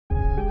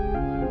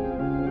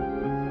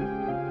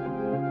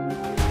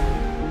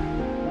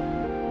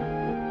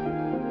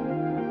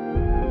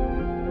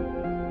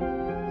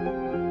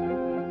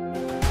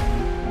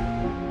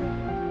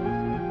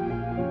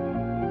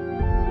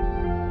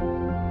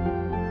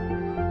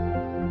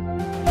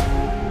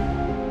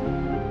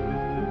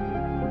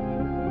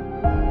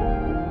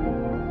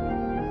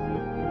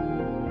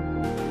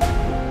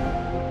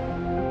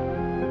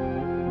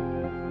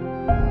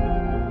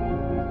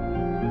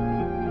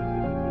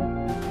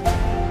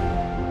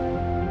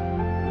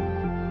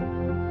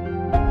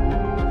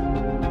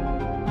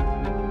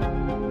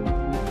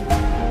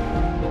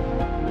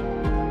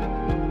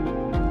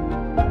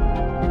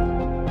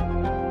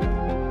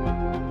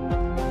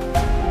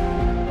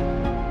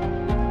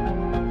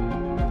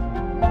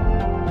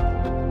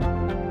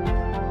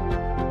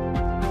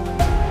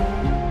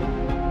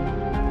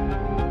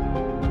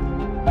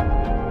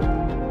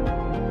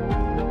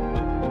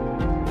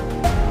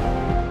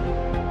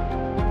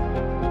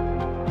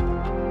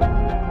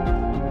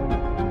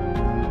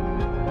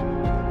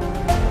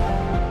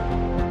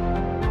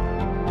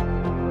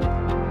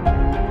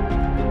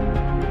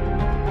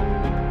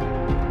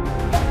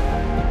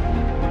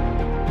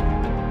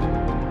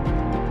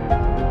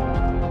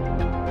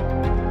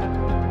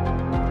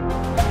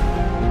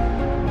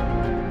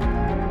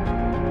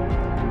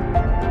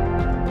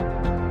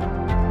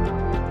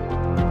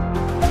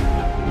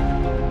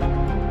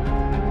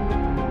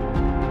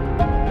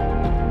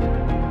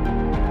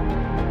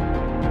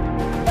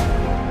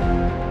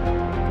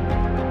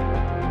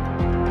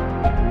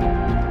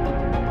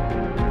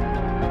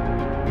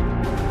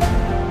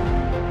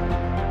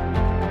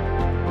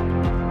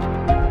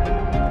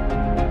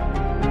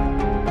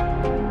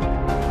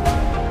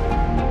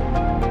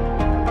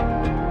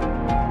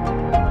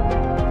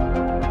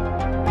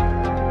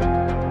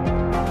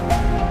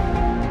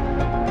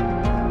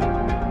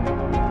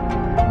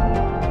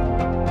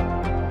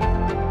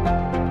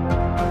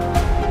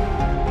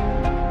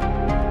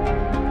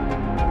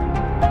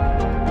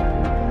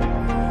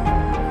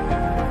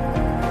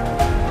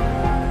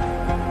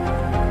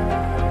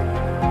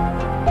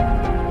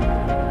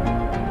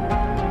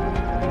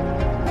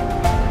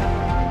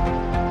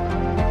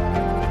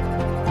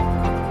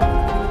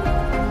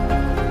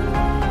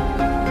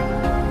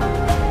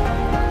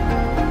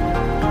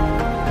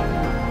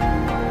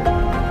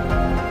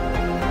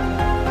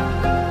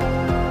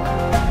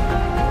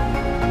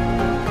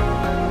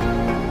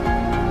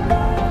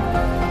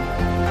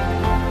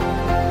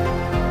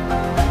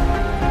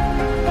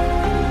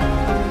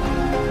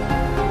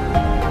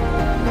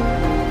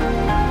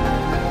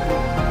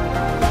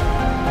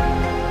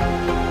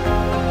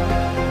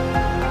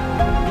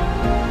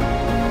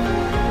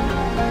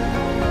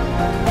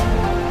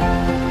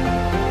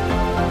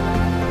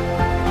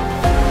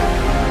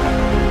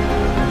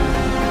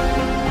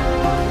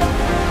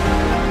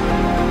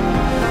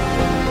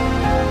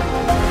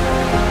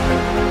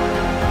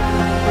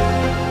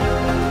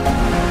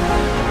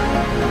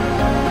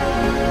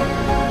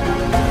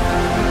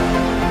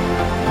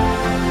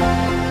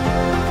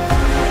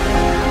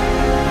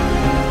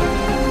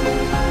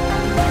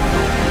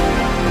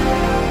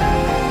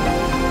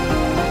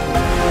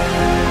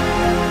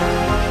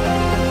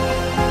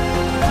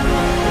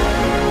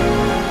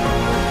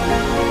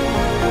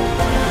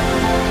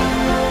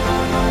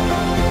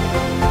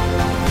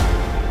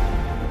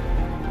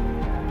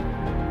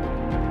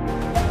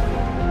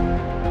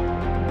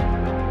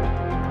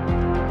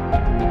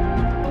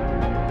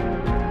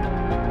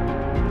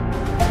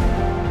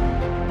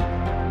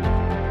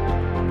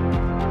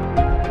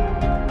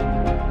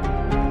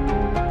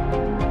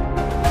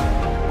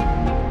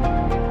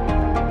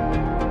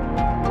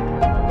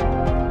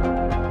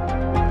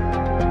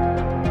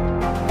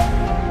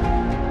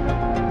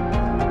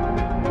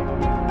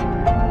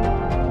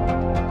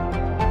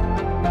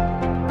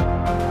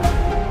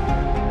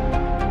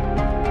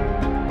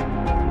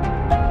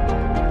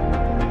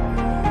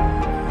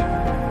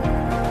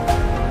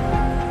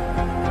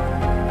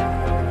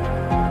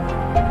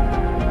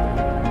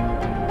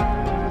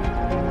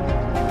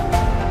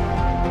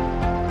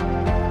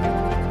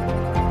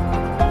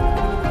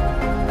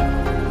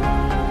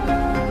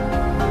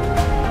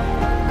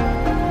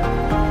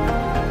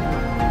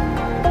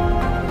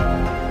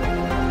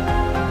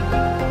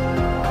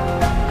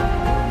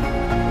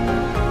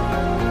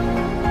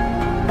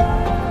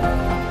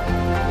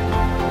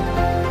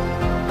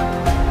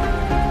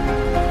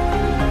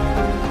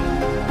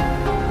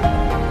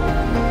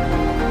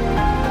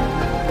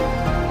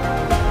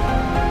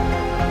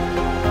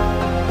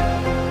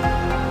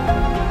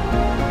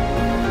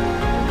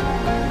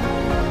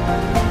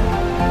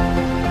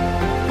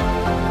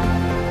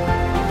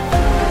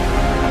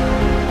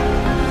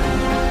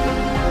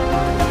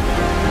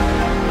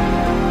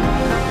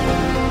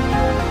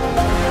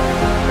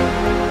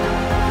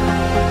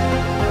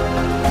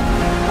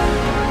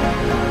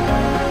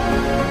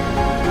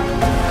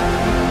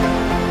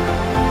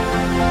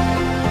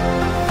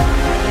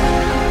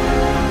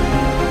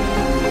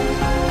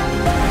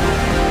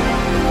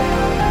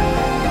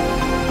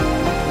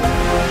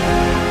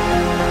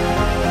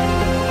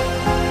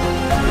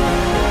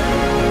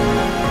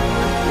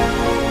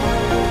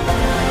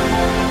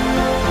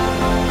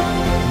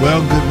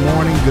Well,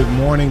 good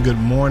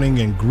morning,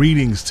 and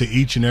greetings to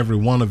each and every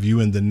one of you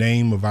in the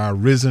name of our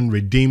risen,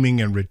 redeeming,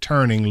 and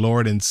returning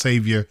Lord and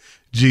Savior,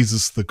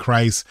 Jesus the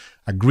Christ.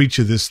 I greet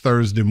you this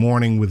Thursday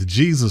morning with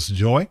Jesus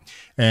joy,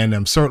 and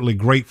I'm certainly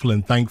grateful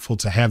and thankful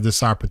to have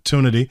this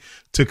opportunity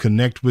to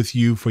connect with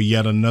you for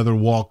yet another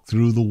walk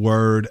through the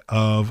Word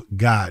of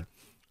God.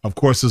 Of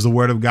course, as the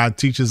Word of God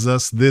teaches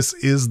us, this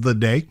is the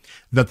day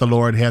that the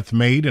Lord hath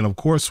made. And of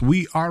course,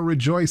 we are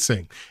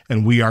rejoicing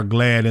and we are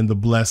glad in the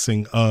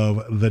blessing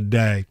of the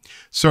day.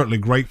 Certainly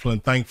grateful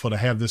and thankful to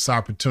have this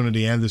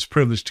opportunity and this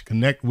privilege to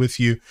connect with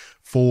you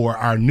for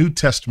our New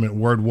Testament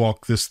Word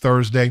Walk this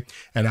Thursday.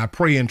 And I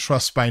pray and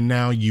trust by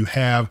now you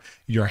have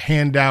your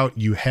handout,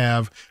 you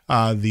have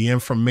the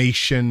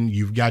information,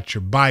 you've got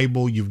your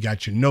Bible, you've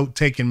got your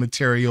note-taking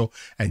material,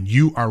 and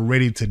you are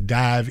ready to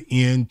dive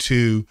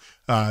into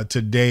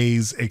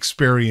today's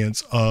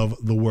experience of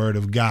the Word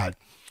of God.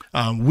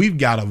 We've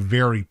got a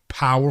very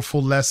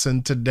powerful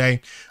lesson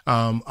today,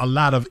 a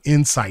lot of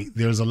insight.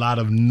 There's a lot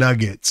of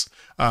nuggets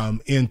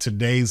in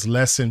today's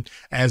lesson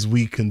as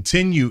we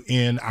continue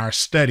in our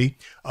study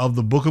of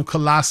the book of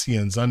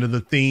Colossians under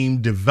the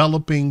theme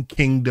Developing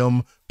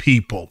Kingdom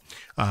People.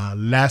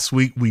 Last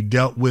week, we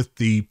dealt with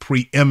the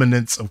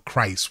preeminence of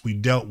Christ. We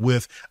dealt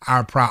with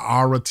our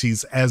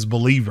priorities as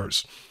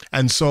believers.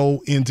 And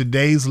so in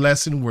today's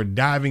lesson, we're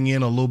diving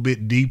in a little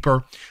bit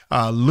deeper,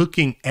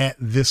 looking at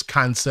this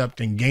concept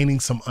and gaining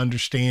some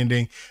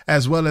understanding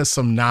as well as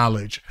some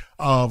knowledge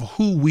of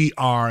who we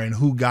are and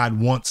who God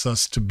wants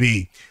us to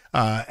be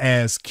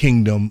as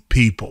kingdom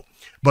people.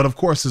 But of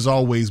course, as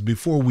always,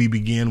 before we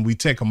begin, we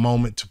take a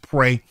moment to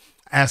pray,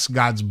 ask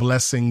God's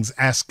blessings,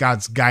 ask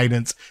God's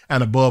guidance,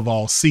 and above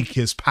all, seek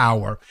his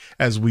power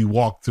as we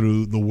walk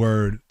through the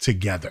word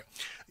together.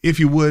 If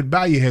you would,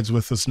 bow your heads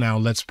with us now.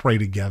 Let's pray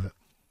together.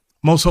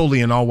 Most holy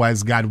and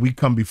all-wise God, we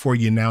come before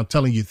you now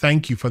telling you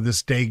thank you for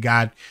this day,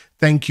 God.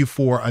 Thank you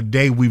for a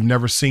day we've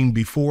never seen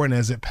before. And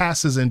as it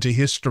passes into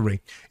history,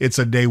 it's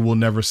a day we'll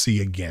never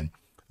see again.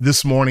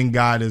 This morning,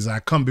 God, as I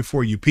come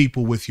before you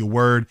people with your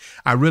word,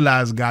 I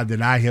realize, God,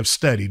 that I have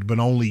studied, but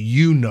only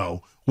you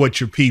know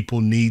what your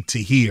people need to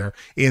hear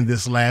in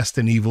this last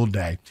and evil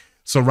day.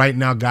 So right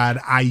now, God,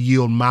 I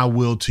yield my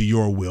will to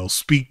your will.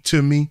 Speak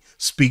to me,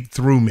 speak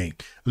through me.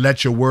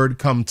 Let your word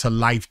come to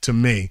life to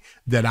me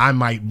that I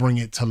might bring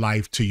it to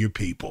life to your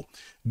people.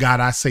 God,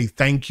 I say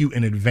thank you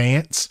in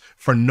advance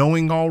for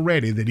knowing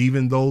already that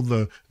even though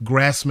the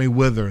grass may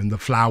wither and the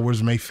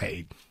flowers may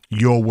fade,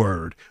 your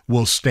word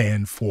will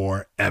stand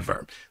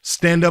forever.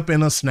 Stand up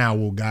in us now,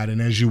 O God,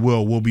 and as you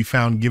will, we'll be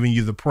found giving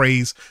you the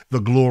praise, the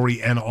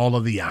glory, and all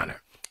of the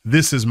honor.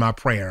 This is my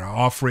prayer. I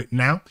offer it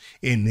now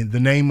in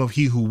the name of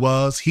he who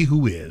was, he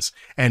who is,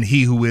 and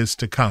he who is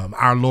to come,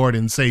 our Lord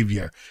and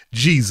Savior,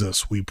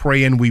 Jesus, we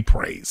pray and we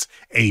praise.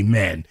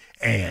 Amen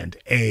and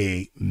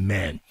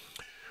amen.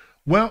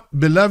 Well,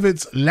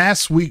 beloveds,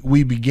 last week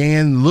we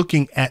began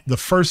looking at the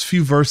first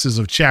few verses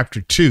of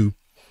chapter 2,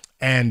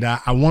 and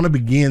I want to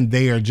begin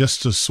there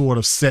just to sort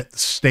of set the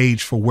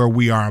stage for where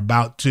we are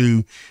about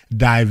to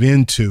dive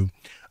into.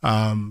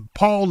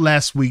 Paul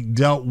last week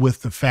dealt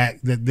with the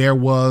fact that there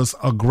was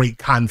a great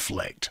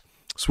conflict.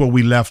 That's where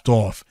we left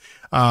off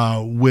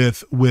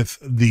with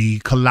the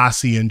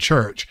Colossian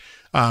church.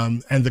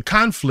 And the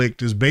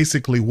conflict is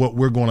basically what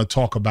we're going to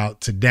talk about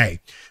today.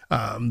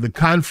 The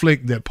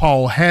conflict that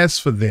Paul has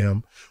for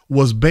them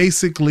was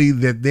basically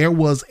that there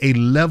was a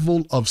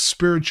level of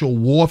spiritual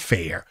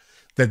warfare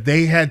that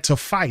they had to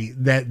fight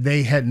that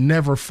they had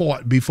never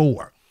fought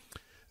before.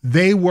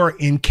 They were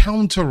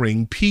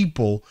encountering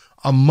people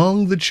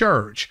among the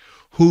church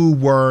who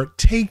were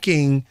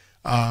taking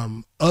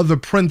other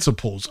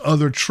principles,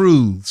 other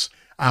truths,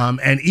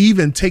 and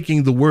even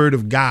taking the word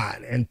of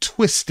God and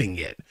twisting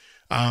it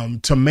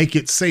to make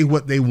it say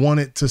what they want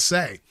it to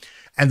say.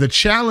 And the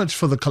challenge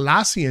for the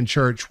Colossian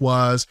church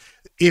was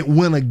it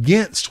went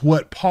against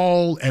what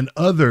Paul and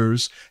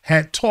others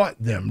had taught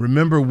them.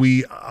 Remember,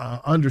 we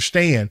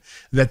understand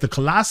that the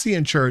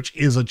Colossian church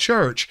is a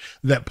church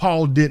that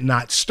Paul did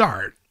not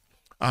start.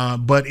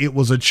 But it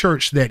was a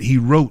church that he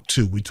wrote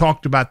to. We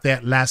talked about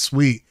that last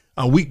week,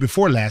 a week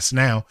before last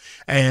now,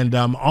 and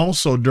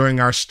also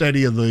during our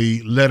study of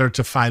the letter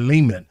to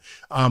Philemon,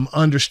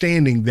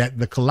 understanding that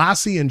the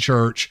Colossian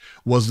church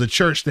was the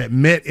church that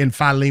met in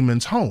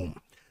Philemon's home,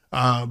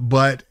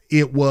 but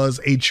it was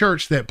a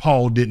church that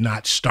Paul did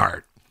not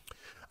start.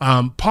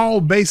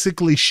 Paul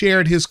basically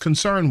shared his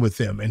concern with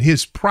them and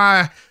his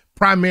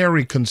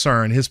primary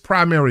concern, his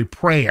primary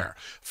prayer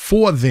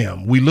for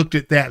them. We looked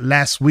at that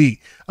last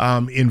week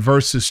in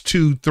verses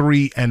 2,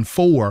 3, and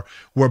 4,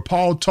 where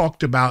Paul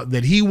talked about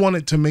that he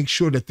wanted to make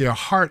sure that their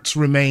hearts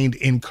remained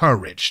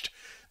encouraged,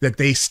 that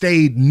they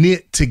stayed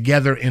knit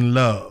together in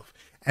love,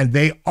 and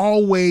they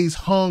always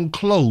hung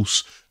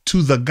close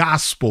to the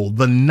gospel,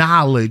 the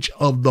knowledge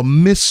of the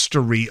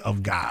mystery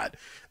of God,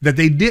 that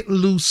they didn't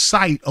lose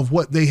sight of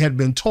what they had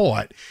been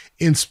taught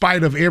in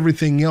spite of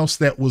everything else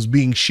that was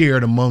being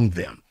shared among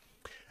them.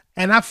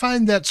 And I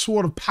find that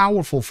sort of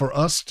powerful for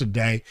us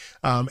today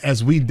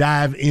as we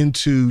dive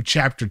into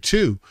chapter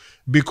 2,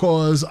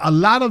 because a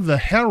lot of the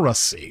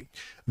heresy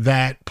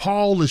that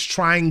Paul is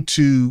trying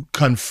to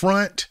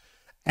confront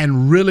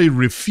and really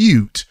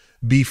refute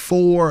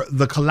before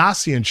the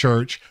Colossian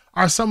church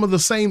are some of the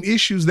same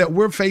issues that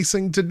we're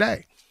facing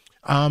today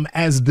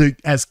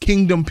as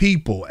kingdom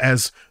people,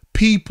 as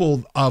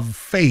people of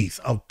faith,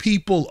 of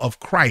people of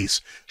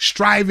Christ,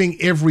 striving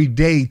every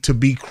day to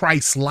be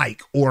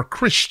Christ-like or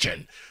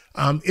Christian.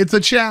 It's a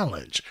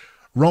challenge.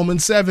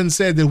 Romans 7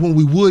 said that when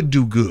we would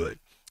do good,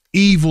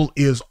 evil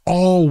is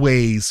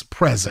always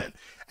present.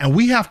 And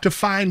we have to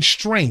find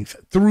strength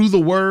through the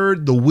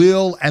word, the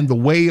will, and the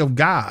way of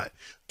God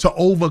to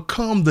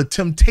overcome the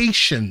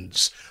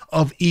temptations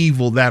of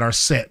evil that are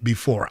set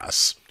before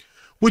us,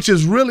 which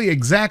is really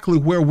exactly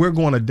where we're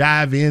going to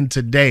dive in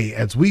today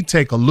as we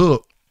take a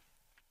look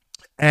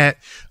at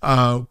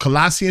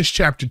Colossians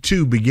chapter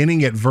 2,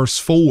 beginning at verse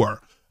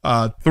 4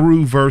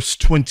 through verse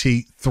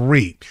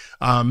 23.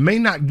 May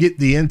not get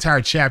the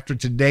entire chapter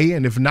today,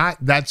 and if not,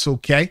 that's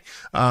okay.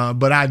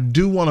 But I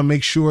do want to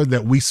make sure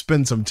that we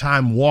spend some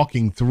time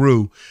walking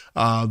through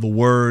the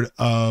word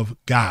of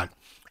God.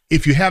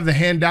 If you have the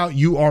handout,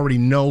 you already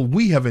know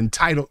we have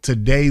entitled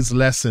today's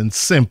lesson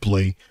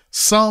simply,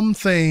 "Some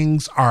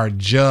Things Are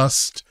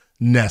Just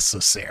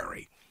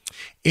Necessary."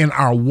 In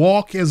our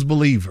walk as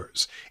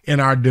believers, in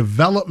our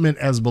development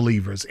as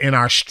believers, in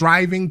our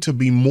striving to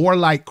be more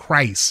like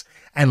Christ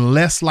and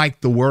less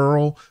like the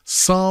world,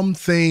 some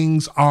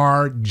things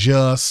are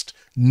just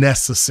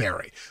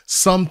necessary.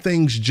 Some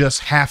things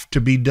just have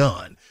to be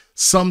done.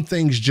 Some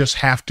things just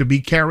have to be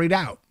carried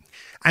out.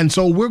 And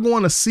so we're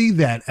going to see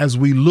that as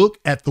we look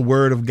at the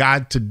word of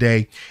God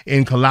today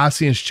in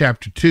Colossians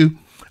chapter 2.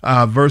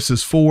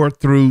 Verses 4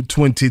 through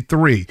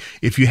 23.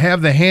 If you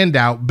have the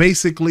handout,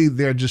 basically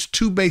there are just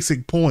two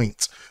basic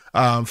points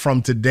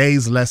from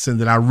today's lesson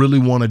that I really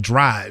want to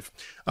drive.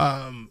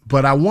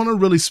 But I want to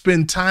really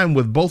spend time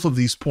with both of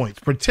these points,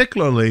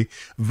 particularly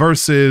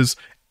verses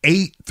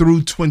 8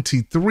 through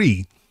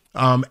 23,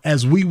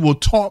 as we will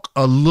talk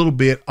a little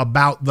bit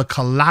about the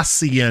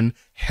Colossian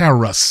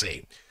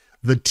heresy.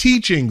 The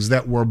teachings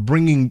that were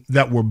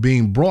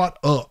being brought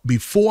up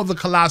before the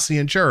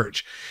Colossian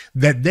church,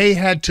 that they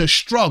had to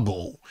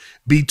struggle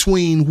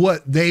between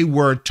what they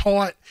were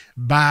taught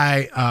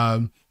by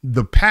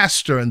the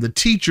pastor and the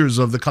teachers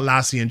of the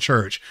Colossian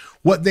church,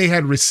 what they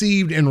had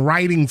received in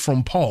writing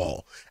from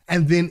Paul,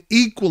 and then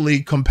equally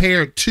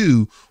compared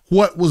to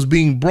what was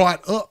being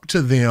brought up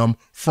to them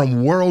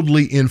from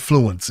worldly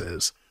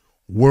influences,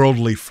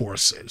 worldly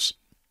forces.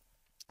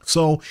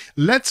 So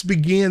let's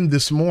begin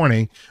this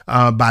morning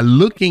by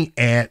looking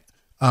at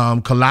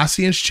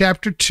Colossians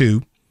chapter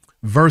 2,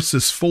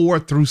 verses 4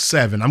 through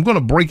 7. I'm going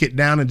to break it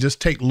down and just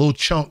take little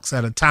chunks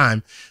at a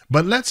time,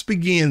 but let's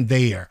begin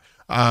there.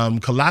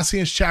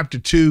 Colossians chapter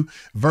 2,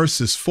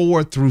 verses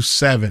 4 through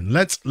 7.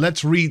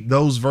 Let's read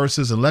those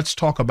verses and let's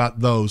talk about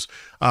those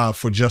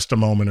for just a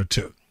moment or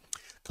two.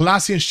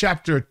 Colossians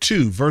chapter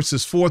 2,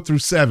 verses 4 through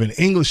 7,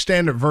 English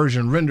Standard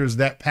Version renders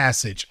that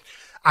passage.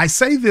 I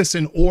say this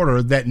in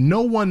order that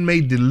no one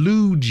may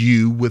delude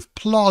you with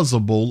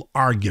plausible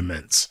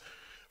arguments.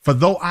 For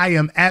though I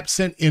am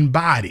absent in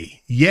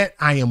body, yet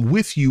I am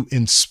with you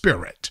in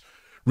spirit,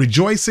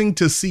 rejoicing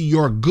to see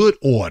your good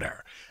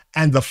order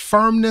and the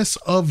firmness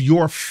of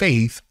your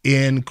faith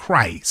in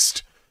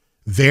Christ.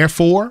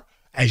 Therefore,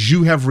 as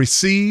you have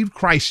received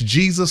Christ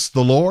Jesus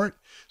the Lord,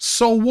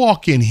 so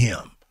walk in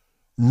him,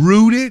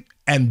 rooted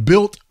and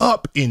built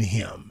up in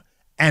him,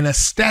 and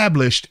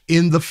established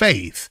in the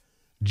faith,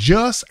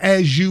 just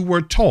as you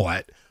were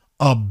taught,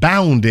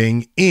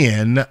 abounding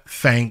in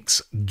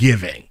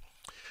thanksgiving.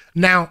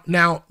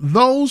 Now,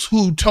 those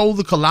who told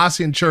the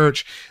Colossian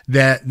church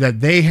that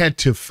they had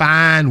to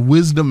find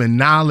wisdom and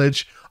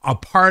knowledge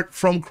apart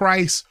from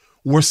Christ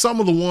were some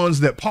of the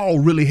ones that Paul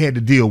really had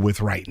to deal with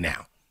right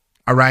now.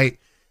 All right.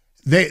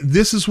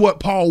 This is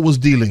what Paul was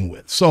dealing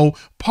with. So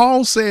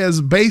Paul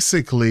says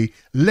basically,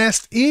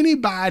 lest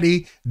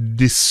anybody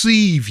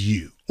deceive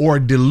you or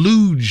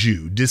delude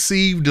you.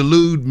 Deceive,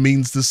 delude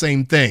means the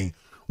same thing,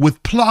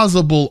 with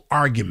plausible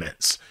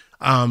arguments.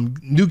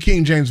 New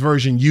King James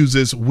Version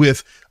uses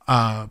with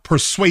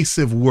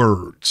persuasive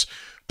words.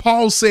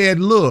 Paul said,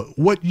 look,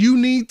 what you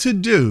need to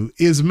do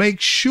is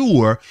make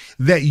sure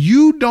that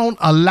you don't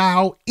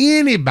allow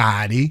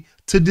anybody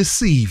to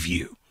deceive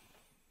you.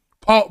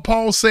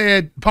 Paul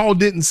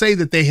didn't say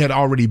that they had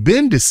already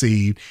been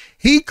deceived.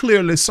 He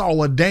clearly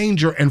saw a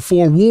danger and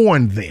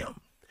forewarned them.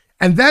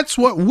 And that's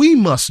what we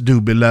must do,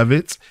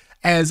 beloveds,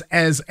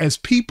 as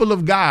people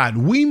of God.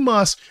 We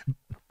must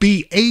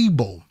be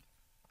able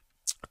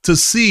to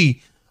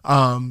see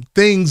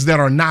things that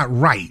are not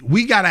right.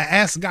 We got to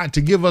ask God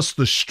to give us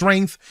the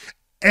strength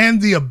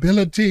and the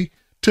ability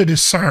to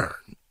discern.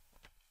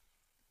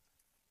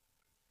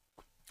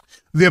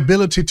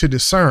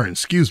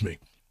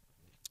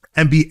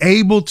 And be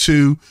able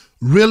to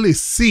really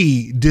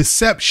see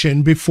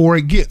deception before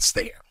it gets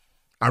there.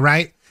 All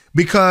right.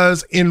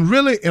 Because in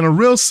a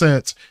real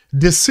sense,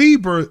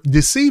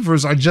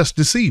 deceivers are just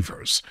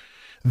deceivers.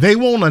 They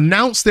won't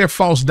announce their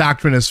false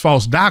doctrine as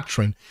false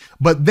doctrine,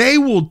 but they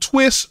will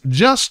twist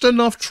just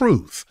enough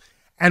truth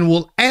and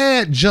will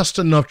add just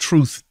enough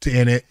truth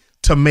in it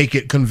to make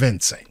it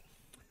convincing.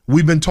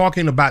 We've been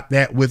talking about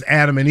that with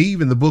Adam and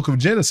Eve in the book of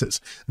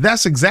Genesis.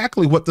 That's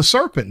exactly what the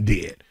serpent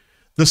did.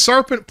 The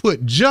serpent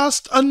put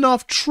just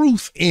enough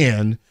truth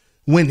in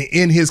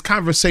his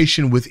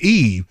conversation with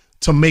Eve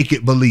to make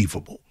it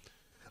believable.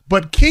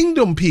 But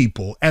kingdom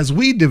people, as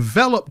we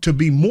develop to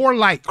be more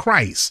like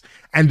Christ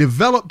and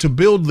develop to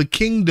build the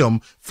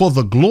kingdom for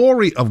the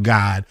glory of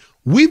God,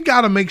 we've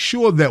got to make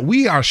sure that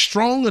we are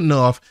strong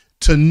enough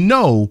to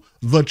know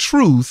the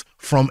truth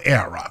from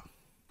error.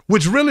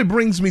 Which really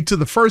brings me to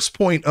the first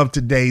point of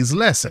today's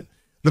lesson.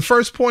 The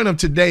first point of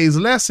today's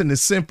lesson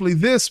is simply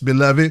this,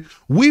 beloved.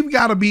 We've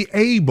got to be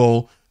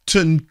able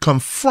to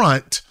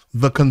confront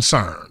the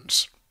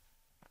concerns.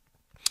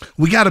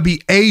 We got to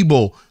be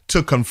able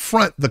to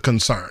confront the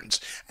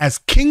concerns as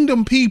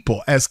kingdom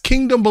people, as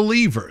kingdom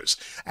believers,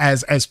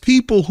 as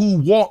people who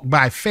walk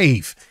by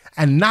faith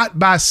and not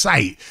by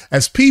sight,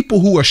 as people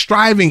who are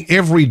striving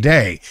every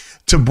day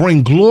to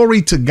bring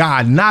glory to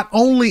God, not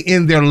only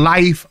in their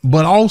life,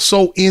 but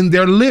also in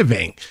their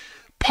living.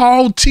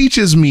 Paul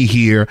teaches me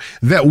here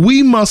that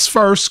we must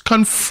first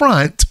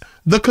confront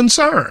the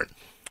concern.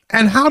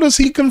 And how does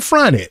he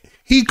confront it?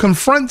 He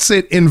confronts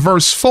it in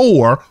verse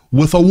 4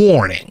 with a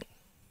warning.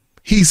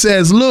 He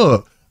says,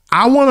 look,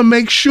 I want to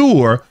make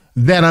sure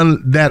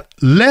that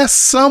lest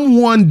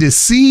someone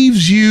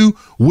deceives you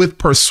with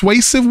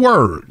persuasive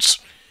words.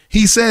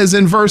 He says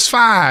in verse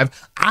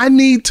 5, I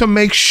need to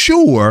make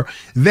sure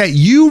that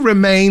you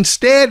remain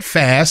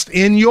steadfast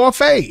in your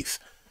faith.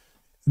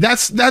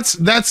 That's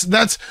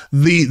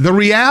the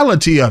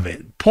reality of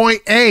it.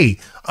 Point A,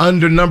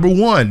 under number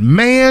 1,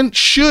 man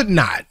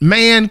cannot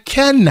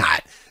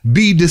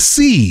be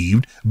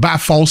deceived by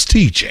false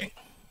teaching.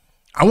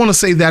 I want to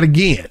say that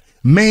again.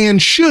 Man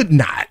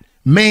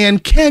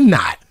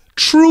cannot.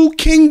 True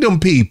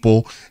kingdom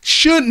people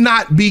should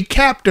not be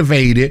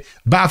captivated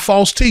by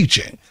false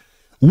teaching.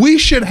 We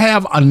should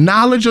have a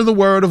knowledge of the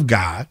word of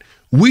God.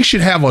 We should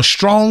have a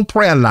strong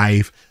prayer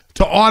life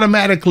to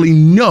automatically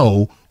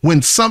know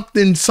when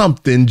something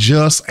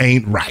just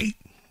ain't right.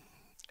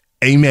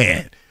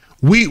 Amen.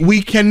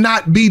 We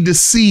cannot be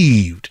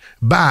deceived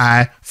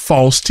by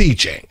false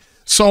teaching.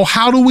 So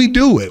how do we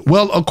do it?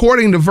 Well,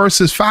 according to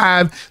verses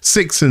 5,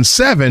 6, and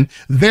 7,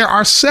 there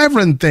are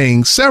several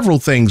things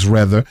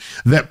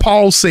that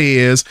Paul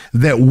says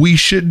that we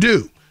should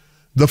do.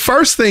 The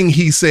first thing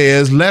he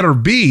says, letter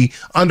B,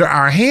 under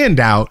our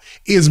handout,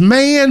 is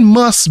man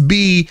must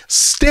be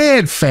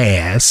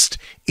steadfast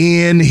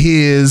in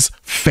his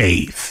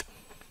faith.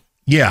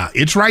 Yeah,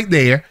 it's right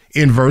there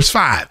in verse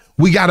 5.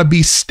 We got to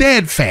be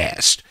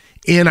steadfast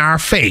in our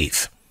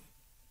faith.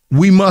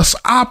 We must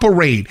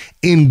operate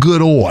in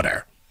good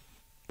order.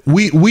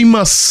 We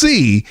must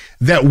see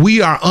that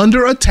we are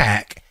under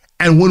attack.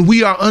 And when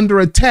we are under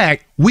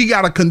attack, we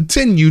got to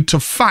continue to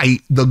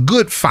fight the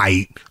good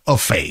fight of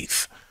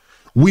faith.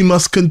 We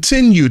must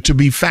continue to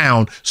be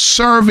found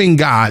serving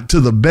God to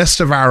the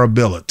best of our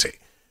ability.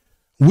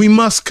 We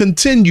must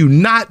continue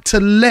not to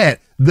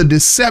let the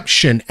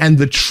deception and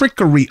the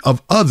trickery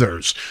of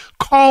others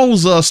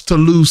cause us to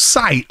lose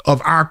sight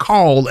of our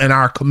call and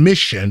our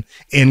commission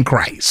in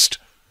Christ.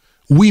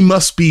 We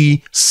must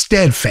be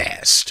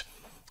steadfast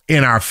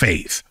in our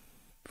faith.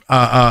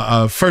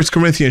 1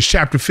 Corinthians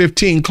chapter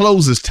 15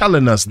 closes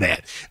telling us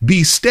that.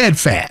 Be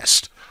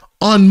steadfast,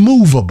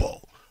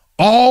 unmovable,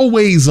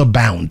 always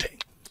abounding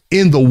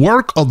in the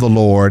work of the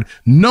Lord,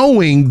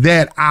 knowing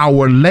that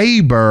our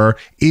labor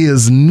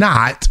is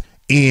not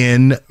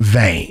in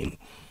vain.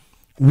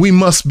 We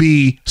must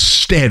be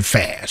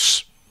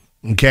steadfast.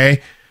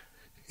 Okay.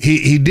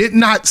 He did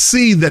not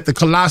see that the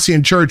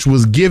Colossian church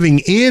was giving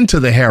in to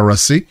the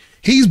heresy.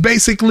 He's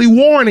basically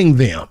warning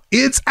them.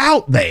 It's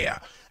out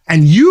there.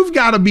 And you've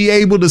got to be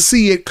able to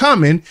see it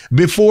coming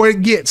before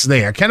it gets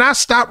there. Can I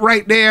stop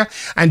right there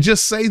and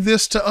just say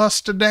this to us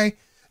today?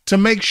 To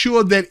make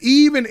sure that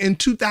even in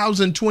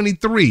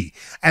 2023,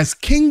 as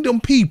kingdom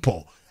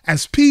people,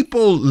 as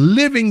people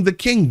living the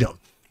kingdom,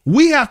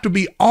 we have to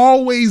be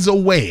always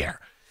aware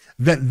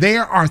that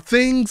there are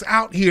things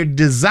out here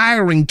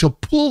desiring to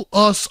pull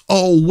us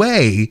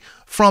away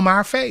from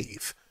our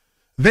faith.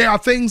 There are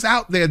things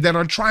out there that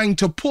are trying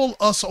to pull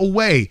us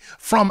away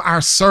from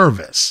our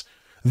service.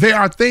 There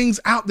are things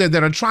out there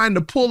that are trying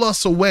to pull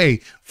us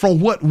away from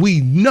what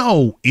we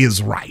know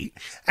is right.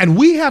 And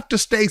we have to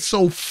stay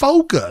so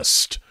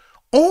focused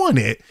on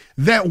it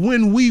that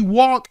when we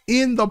walk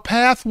in the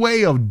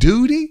pathway of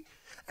duty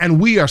and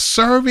we are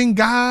serving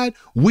God,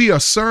 we are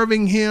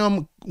serving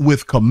him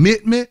with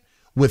commitment,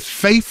 with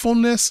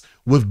faithfulness,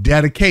 with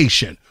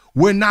dedication.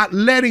 We're not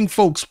letting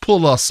folks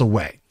pull us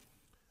away.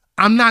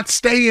 I'm not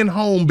staying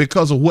home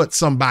because of what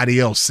somebody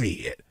else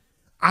said.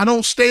 I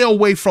don't stay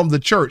away from the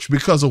church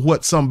because of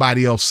what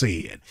somebody else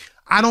said.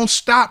 I don't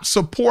stop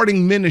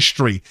supporting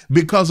ministry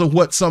because of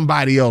what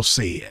somebody else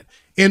said.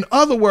 In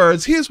other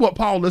words, here's what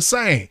Paul is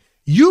saying.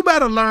 You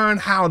better learn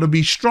how to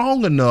be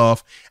strong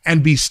enough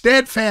and be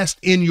steadfast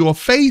in your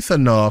faith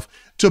enough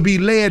to be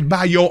led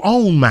by your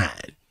own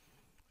mind.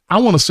 I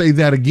want to say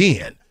that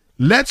again.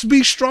 Let's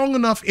be strong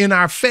enough in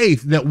our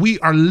faith that we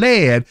are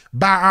led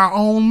by our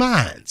own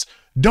minds.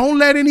 Don't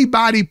let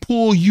anybody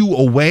pull you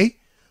away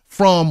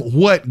from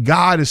what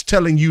God is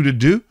telling you to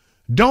do.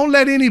 Don't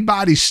let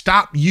anybody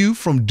stop you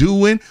from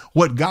doing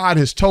what God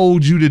has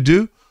told you to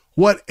do.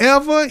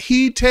 Whatever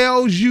he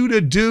tells you to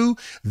do,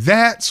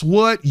 that's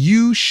what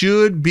you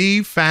should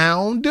be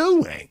found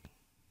doing.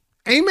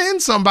 Amen,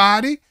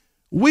 somebody.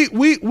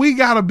 We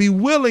got to be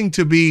willing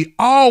to be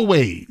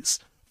always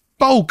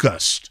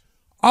focused,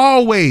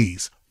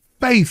 always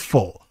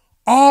faithful,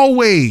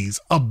 always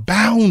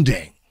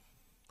abounding.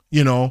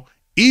 You know,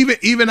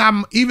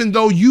 even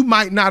though you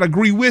might not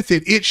agree with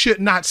it, it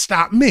should not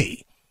stop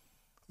me.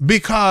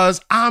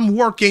 Because I'm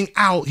working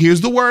out,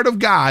 here's the word of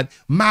God,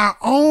 my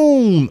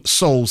own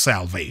soul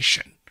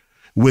salvation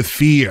with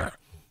fear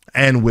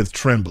and with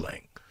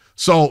trembling.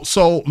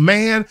 So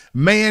man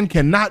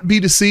cannot be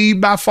deceived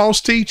by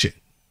false teaching.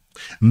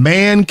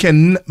 Man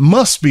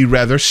must be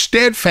rather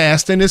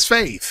steadfast in his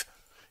faith.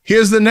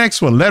 Here's the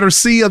next one, letter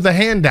C of the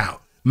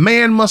handout.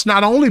 Man must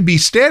not only be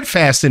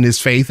steadfast in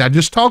his faith, I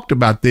just talked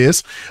about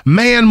this,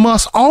 man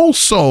must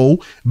also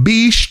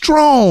be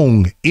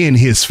strong in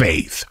his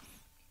faith.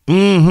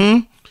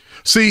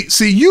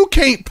 See, you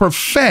can't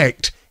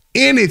perfect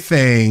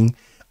anything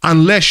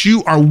unless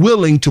you are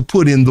willing to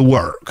put in the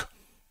work.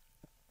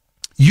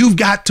 You've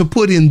got to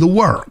put in the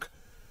work.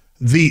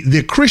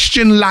 The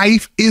Christian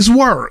life is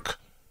work.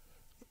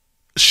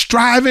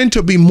 Striving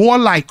to be more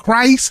like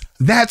Christ,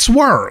 that's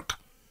work.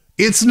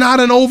 It's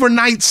not an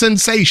overnight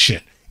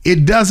sensation.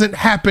 It doesn't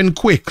happen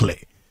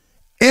quickly.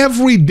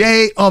 Every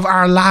day of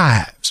our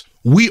lives,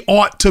 we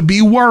ought to be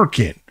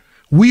working.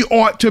 We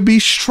ought to be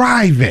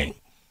striving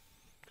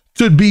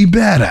to be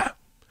better.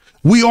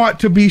 We ought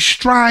to be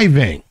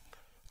striving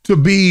to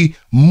be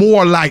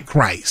more like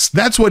Christ.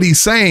 That's what he's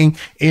saying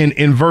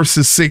in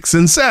verses 6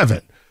 and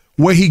 7,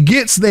 where he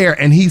gets there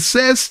and he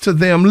says to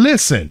them,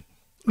 listen,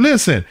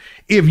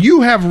 if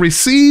you have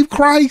received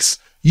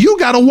Christ, you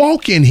got to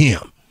walk in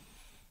him.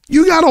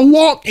 You got to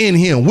walk in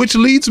him, which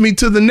leads me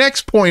to the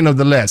next point of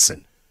the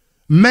lesson.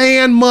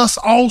 Man must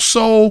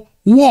also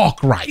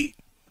walk right.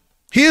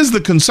 Here's the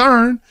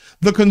concern.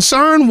 The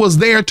concern was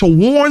there to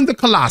warn the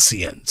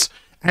Colossians.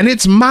 And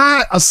it's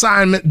my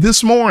assignment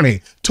this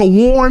morning to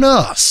warn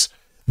us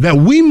that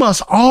we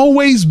must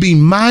always be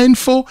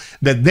mindful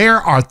that there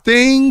are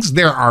things,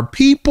 there are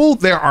people,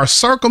 there are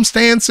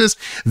circumstances,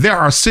 there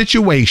are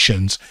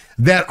situations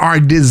that are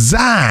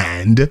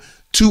designed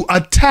to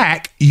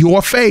attack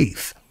your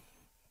faith.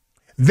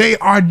 They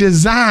are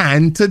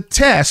designed to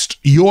test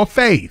your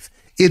faith.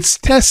 It's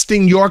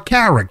testing your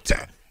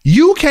character.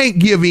 You can't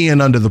give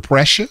in under the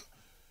pressure.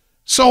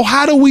 So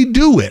how do we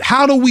do it?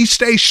 How do we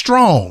stay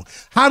strong?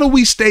 How do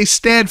we stay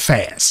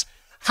steadfast?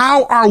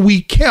 How are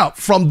we kept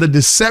from the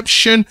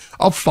deception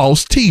of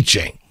false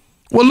teaching?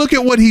 Well, look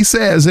at what he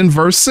says in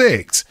verse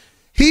 6.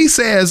 He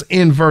says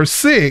in verse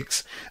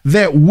 6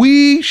 that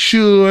we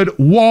should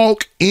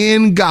walk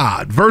in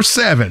God. Verse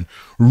 7,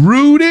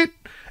 rooted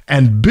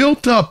and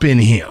built up in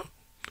him.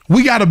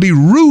 We got to be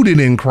rooted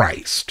in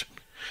Christ.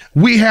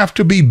 We have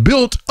to be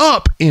built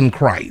up in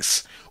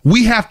Christ.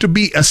 We have to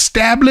be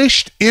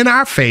established in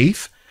our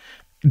faith,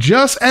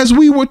 just as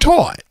we were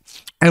taught.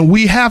 And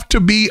we have to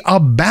be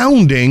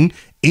abounding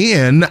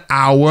in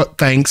our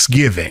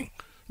thanksgiving.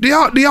 Do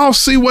y'all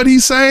see what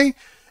he's saying?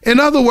 In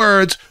other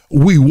words,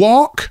 we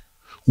walk,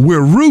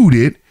 we're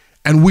rooted,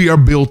 and we are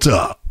built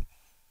up.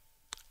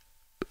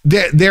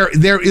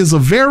 There is a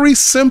very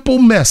simple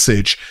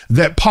message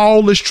that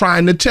Paul is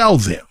trying to tell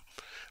them.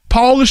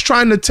 Paul is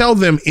trying to tell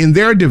them in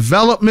their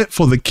development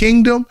for the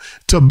kingdom,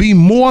 to be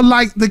more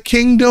like the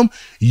kingdom,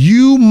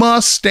 you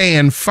must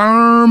stand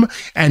firm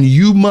and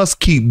you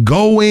must keep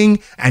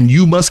going and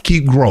you must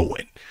keep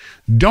growing.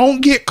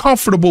 Don't get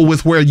comfortable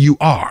with where you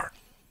are,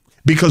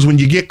 because when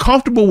you get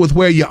comfortable with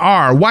where you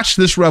are, watch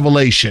this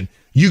revelation.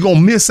 You're going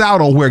to miss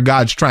out on where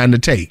God's trying to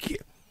take you.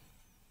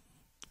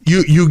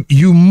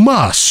 You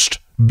must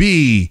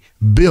be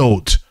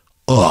built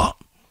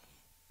up.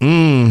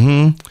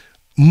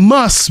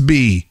 Must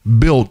be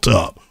built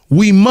up.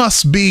 We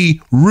must be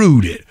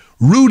rooted.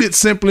 Rooted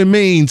simply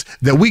means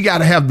that we got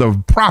to have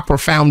the proper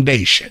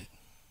foundation.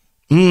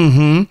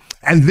 And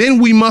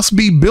then we must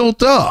be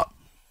built up.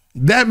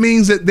 That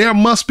means that there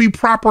must be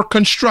proper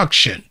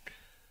construction.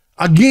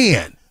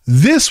 Again,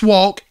 this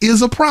walk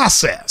is a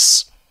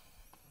process.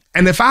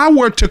 And if I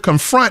were to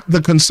confront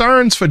the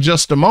concerns for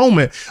just a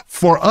moment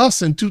for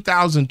us in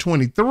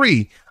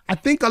 2023, I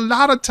think a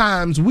lot of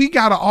times we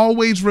got to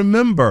always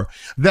remember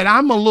that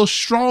I'm a little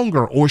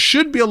stronger, or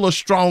should be a little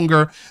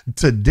stronger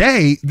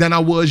today than I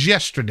was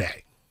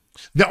yesterday.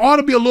 There ought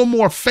to be a little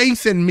more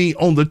faith in me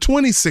on the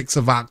 26th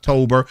of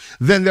October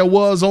than there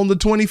was on the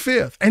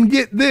 25th. And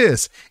get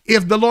this,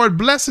 if the Lord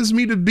blesses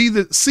me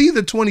to see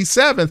the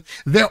 27th,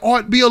 there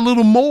ought to be a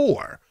little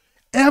more.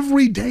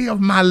 Every day of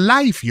my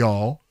life,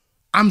 y'all,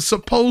 I'm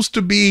supposed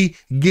to be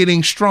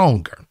getting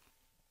stronger.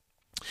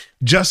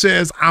 Just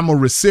as I'm a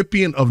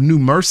recipient of new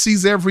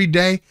mercies every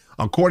day,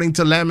 according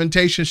to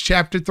Lamentations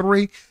chapter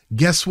 3,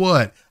 guess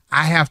what?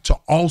 I have to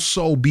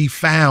also be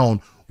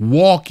found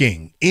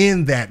walking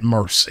in that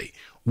mercy,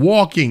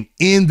 walking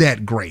in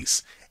that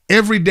grace.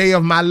 Every day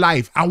of my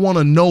life, I want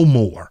to know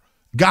more.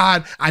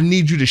 God, I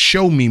need you to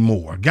show me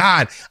more.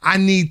 God, I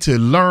need to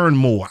learn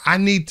more. I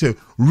need to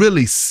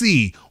really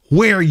see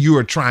where you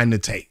are trying to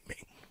take me,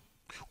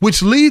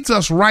 which leads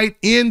us right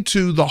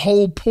into the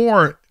whole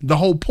point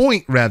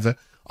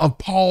of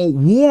Paul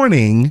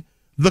warning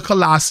the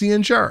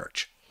Colossian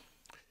church.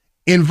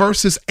 In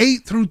verses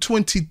 8 through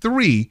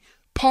 23,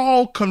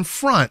 Paul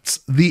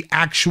confronts the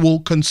actual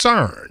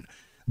concern,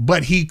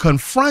 but he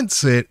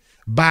confronts it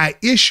by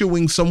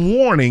issuing some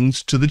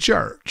warnings to the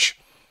church.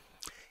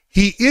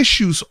 He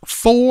issues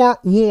 4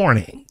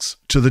 warnings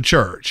to the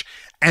church,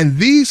 and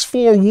these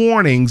 4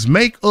 warnings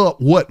make up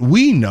what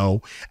we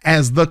know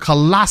as the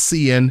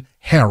Colossian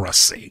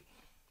heresy.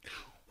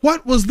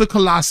 What was the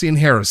Colossian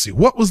heresy?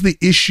 What was the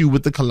issue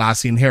with the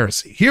Colossian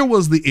heresy? Here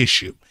was the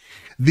issue.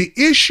 The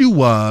issue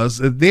was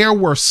that there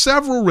were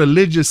several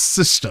religious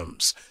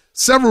systems,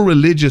 several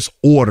religious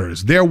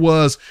orders. There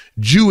was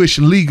Jewish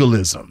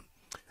legalism.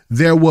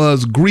 There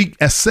was Greek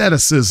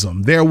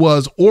asceticism. There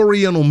was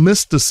Oriental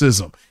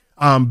mysticism.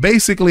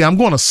 Basically, I'm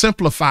going to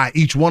simplify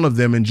each one of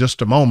them in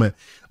just a moment,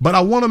 but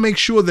I want to make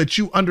sure that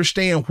you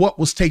understand what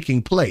was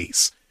taking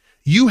place.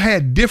 You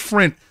had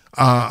different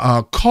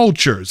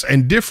cultures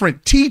and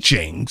different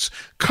teachings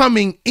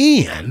coming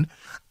in,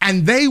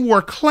 and they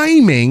were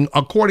claiming,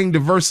 according to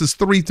verses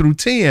 3 through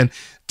 10,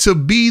 to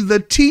be the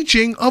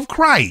teaching of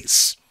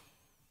Christ.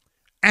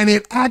 And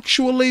it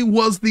actually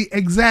was the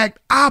exact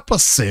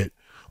opposite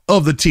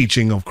of the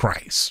teaching of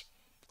Christ.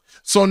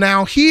 So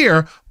now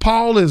here,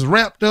 Paul has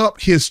wrapped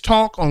up his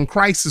talk on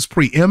Christ's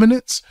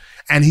preeminence,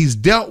 and he's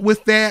dealt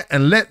with that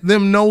and let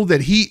them know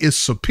that he is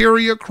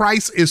superior.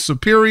 Christ is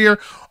superior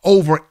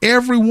over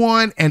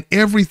everyone and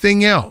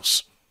everything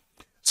else.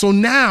 So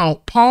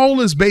now Paul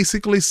is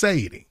basically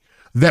saying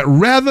that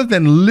rather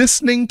than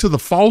listening to the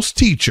false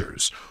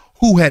teachers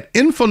who had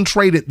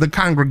infiltrated the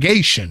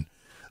congregation,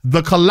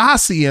 the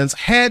Colossians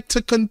had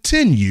to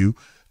continue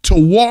to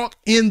walk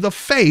in the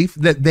faith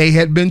that they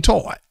had been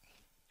taught.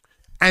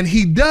 And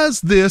he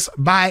does this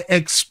by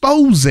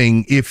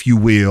exposing, if you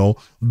will,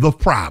 the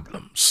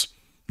problems.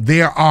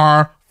 There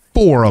are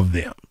 4 of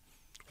them.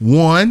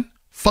 1,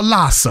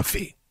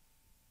 philosophy.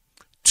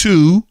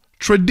 2,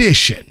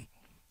 tradition.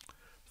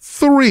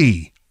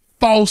 3,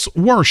 false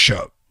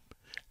worship.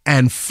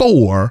 And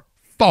 4,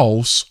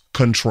 false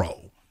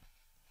control.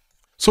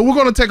 So we're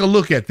going to take a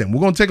look at them. We're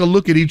going to take a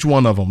look at each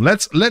one of them.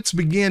 Let's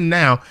begin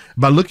now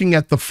by looking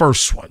at the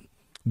first one.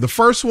 The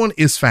first one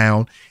is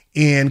found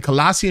in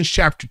Colossians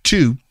chapter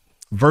 2,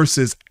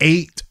 verses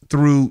 8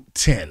 through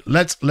 10.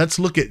 Let's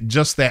look at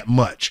just that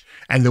much,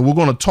 and then we're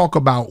going to talk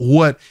about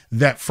what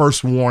that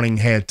first warning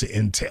had to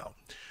entail.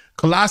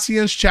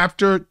 Colossians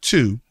chapter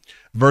 2,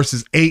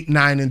 verses 8,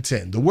 9, and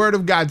 10. The word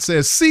of God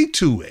says, "See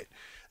to it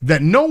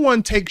that no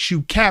one takes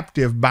you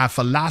captive by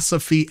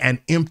philosophy and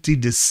empty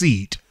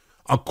deceit,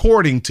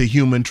 according to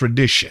human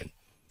tradition,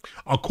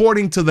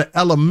 according to the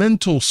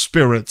elemental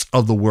spirits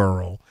of the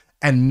world,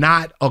 and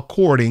not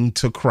according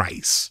to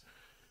Christ.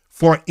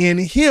 For in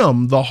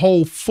him the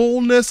whole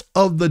fullness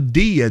of the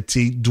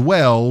deity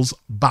dwells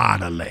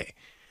bodily,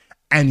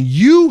 and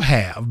you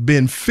have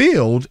been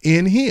filled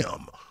in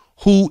him,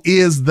 who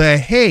is the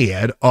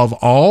head of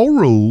all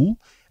rule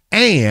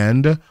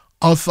and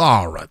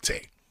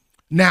authority."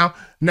 Now,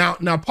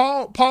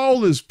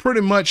 Paul is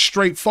pretty much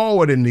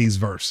straightforward in these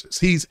verses.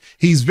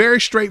 He's very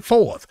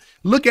straightforward.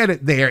 Look at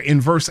it there in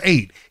verse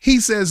 8. He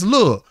says,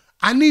 look,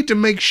 I need to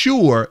make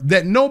sure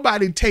that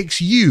nobody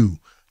takes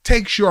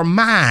your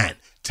mind,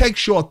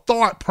 takes your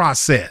thought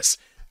process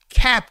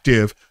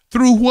captive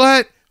through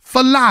what?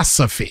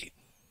 Philosophy.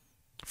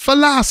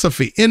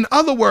 Philosophy. In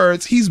other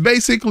words, he's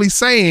basically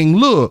saying,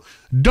 look,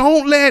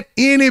 don't let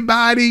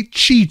anybody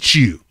cheat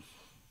you.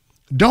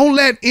 Don't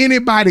let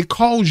anybody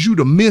cause you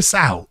to miss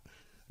out.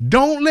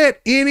 Don't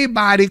let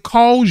anybody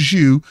cause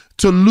you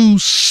to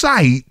lose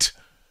sight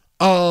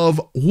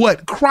of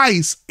what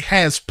Christ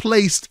has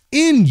placed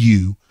in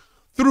you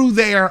through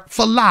their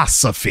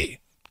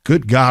philosophy.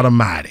 Good God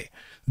Almighty.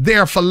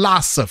 Their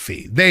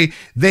philosophy. They're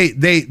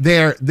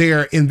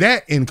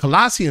in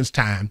Colossians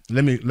time.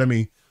 Let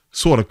me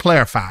sort of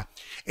clarify.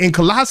 In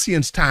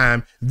Colossians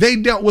time, they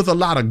dealt with a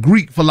lot of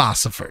Greek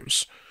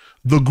philosophers.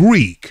 The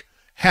Greek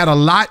had a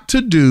lot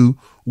to do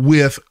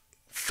with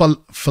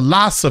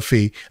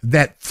philosophy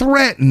that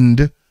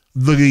threatened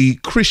the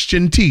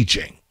Christian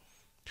teaching,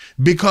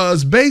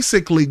 because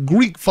basically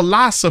Greek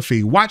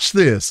philosophy, watch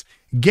this,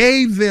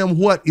 gave them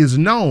what is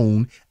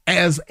known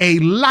as a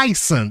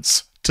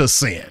license to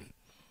sin.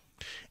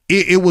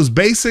 It was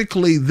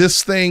basically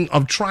this thing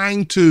of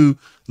trying to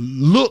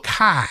look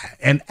high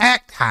and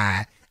act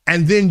high,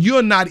 and then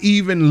you're not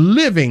even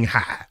living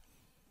high.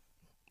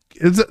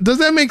 Does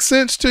that make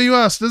sense to you?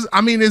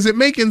 Is it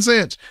making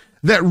sense?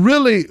 that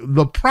really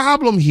the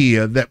problem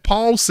here that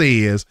Paul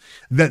says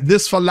that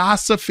this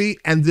philosophy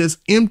and this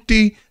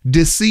empty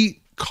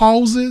deceit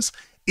causes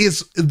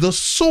is the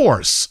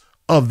source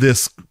of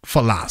this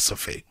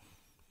philosophy.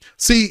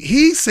 See,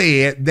 he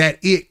said that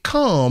it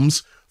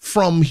comes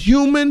from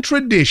human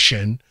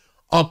tradition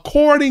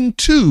according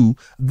to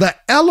the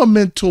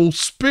elemental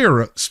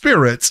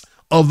spirits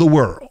of the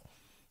world.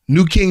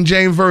 New King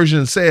James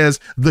Version says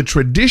the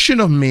tradition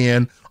of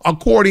men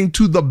according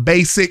to the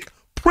basic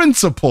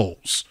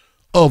principles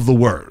of the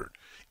word.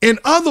 In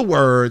other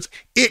words,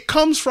 it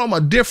comes from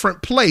a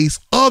different place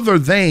other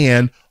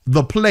than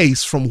the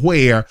place from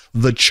where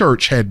the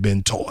church had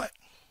been taught.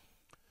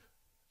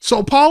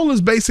 So Paul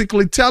is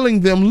basically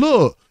telling them,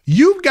 look,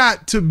 you've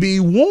got to be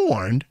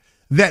warned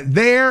that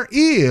there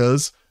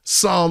is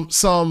some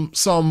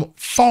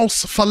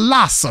false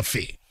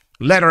philosophy.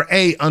 Letter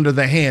A under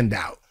the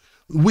handout.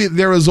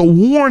 There is a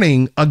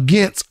warning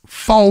against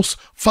false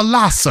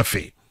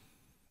philosophy.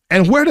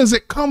 And where does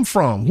it come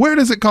from? Where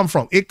does it come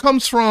from? It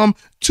comes from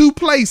two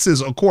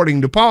places,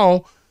 according to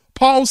Paul.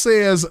 Paul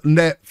says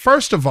that,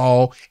 first of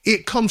all,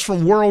 it comes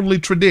from worldly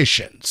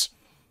traditions.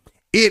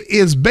 It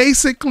is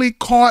basically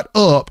caught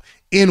up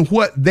in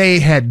what they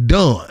had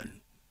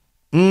done.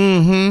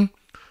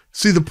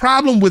 See, the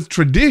problem with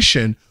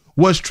tradition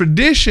was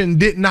tradition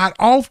did not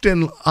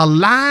often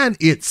align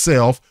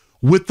itself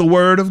with the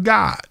word of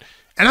God.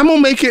 And I'm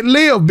going to make it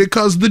live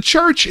because the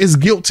church is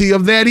guilty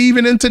of that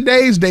even in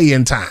today's day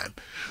and time.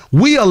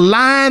 We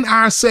align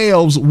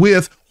ourselves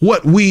with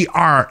what we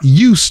are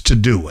used to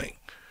doing.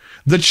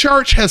 The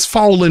church has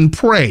fallen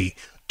prey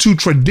to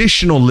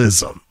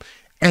traditionalism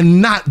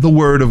and not the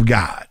word of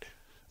God.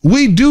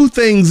 We do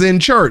things in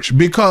church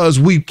because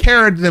we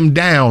carried them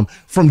down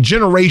from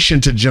generation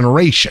to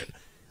generation.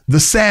 The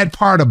sad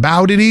part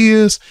about it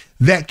is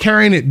that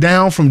carrying it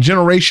down from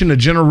generation to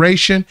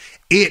generation,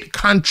 it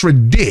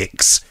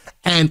contradicts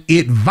and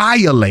it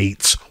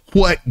violates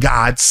what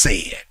God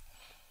said.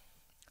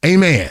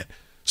 Amen.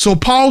 So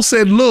Paul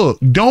said, look,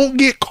 don't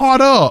get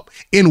caught up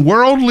in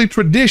worldly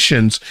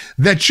traditions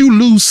that you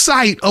lose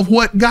sight of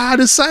what God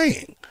is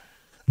saying.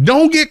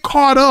 Don't get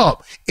caught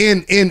up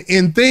in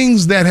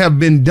things that have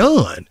been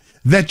done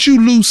that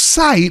you lose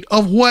sight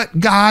of what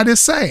God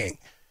is saying.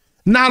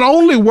 Not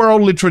only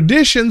worldly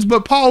traditions,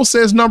 but Paul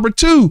says, number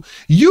two,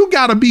 you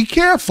got to be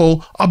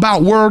careful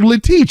about worldly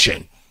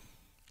teaching.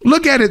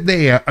 Look at it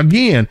there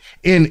again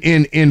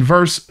in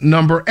verse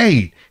number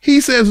 8.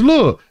 He says,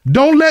 look,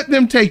 don't let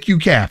them take you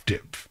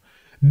captive.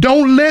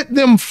 Don't let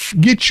them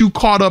get you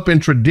caught up in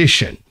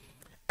tradition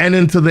and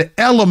into the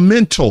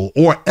elemental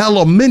or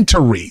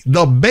elementary,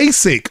 the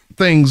basic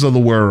things of the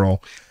world,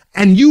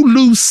 and you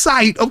lose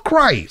sight of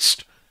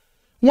Christ.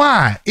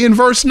 Why? In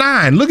verse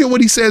 9, look at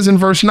what he says in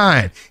verse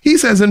 9. He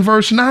says in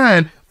verse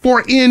 9,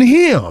 for in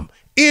him,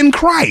 in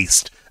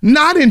Christ,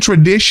 not in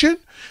tradition,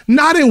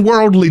 not in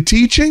worldly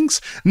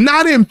teachings,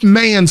 not in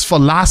man's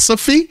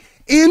philosophy,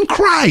 in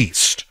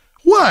Christ.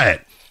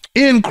 What?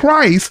 In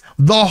Christ,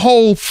 the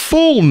whole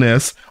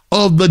fullness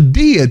of the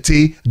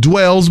deity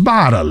dwells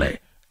bodily.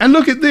 And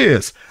look at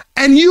this.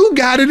 And you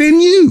got it in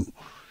you.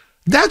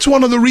 That's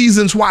one of the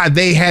reasons why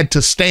they had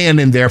to stand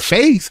in their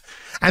faith.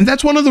 And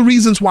that's one of the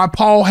reasons why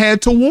Paul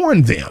had to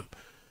warn them.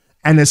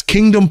 And as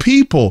kingdom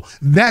people,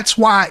 that's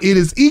why it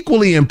is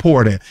equally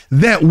important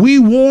that we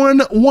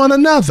warn one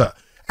another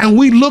and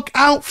we look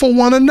out for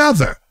one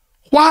another.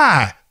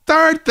 Why?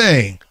 Third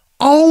thing,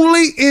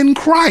 only in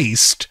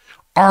Christ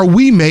are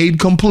we made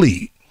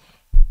complete.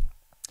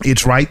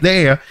 It's right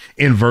there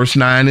in verse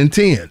 9 and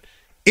 10.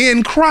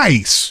 In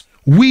Christ,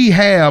 we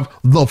have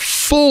the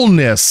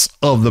fullness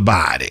of the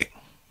body.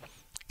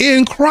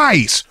 In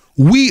Christ,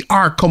 we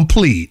are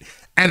complete,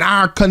 and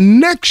our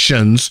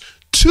connections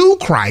to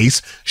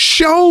Christ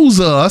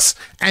shows us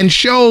and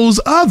shows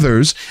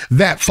others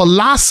that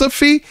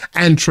philosophy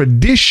and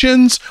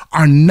traditions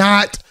are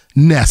not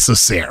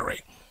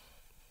necessary.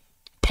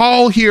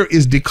 Paul here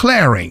is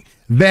declaring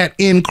that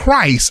in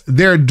Christ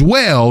there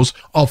dwells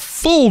a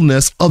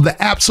fullness of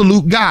the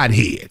absolute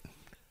Godhead.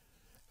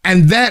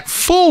 And that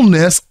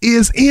fullness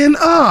is in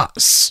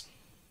us,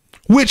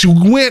 which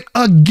went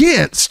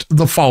against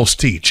the false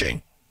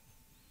teaching.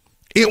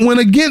 It went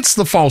against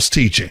the false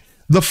teaching.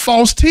 The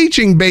false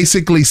teaching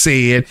basically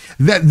said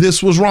that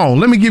this was wrong.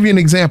 Let me give you an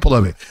example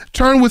of it.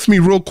 Turn with me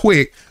real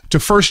quick to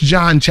 1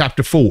 John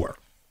chapter 4.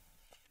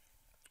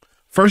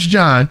 1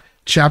 John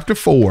chapter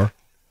 4.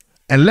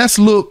 And let's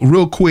look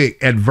real quick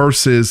at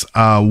verses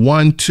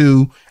 1,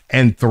 2,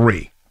 and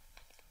 3.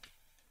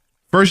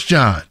 1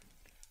 John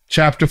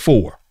chapter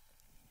 4.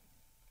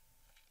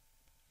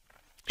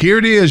 Here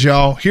it is,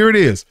 y'all. Here it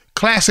is.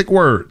 Classic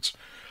words.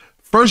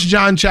 1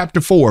 John chapter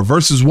 4,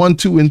 verses 1,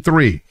 2, and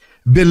 3.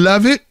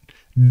 Beloved,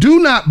 do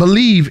not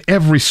believe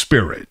every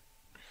spirit,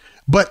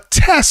 but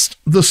test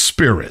the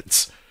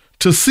spirits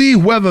to see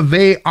whether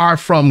they are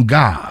from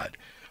God.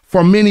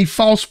 For many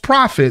false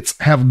prophets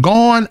have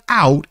gone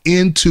out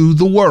into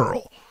the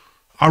world.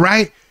 All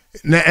right.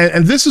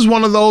 And this is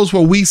one of those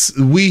where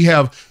we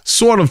have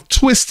sort of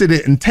twisted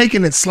it and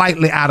taken it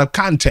slightly out of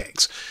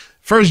context.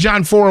 1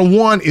 John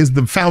 4:1 is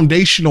the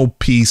foundational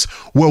piece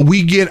where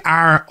we get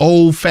our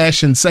old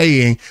fashioned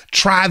saying,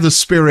 try the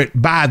spirit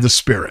by the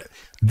spirit.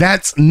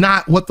 That's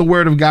not what the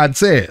word of God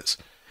says.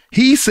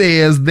 He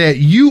says that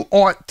you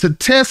ought to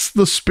test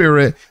the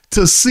spirit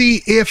to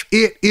see if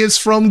it is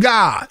from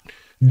God.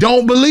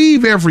 Don't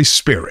believe every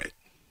spirit.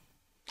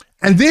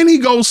 And then he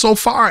goes so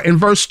far in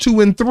verse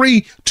 2 and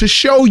 3 to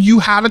show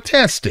you how to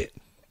test it.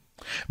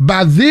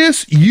 By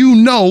this, you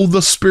know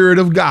the Spirit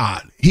of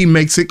God. He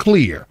makes it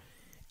clear.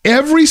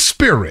 Every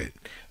spirit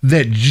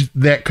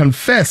that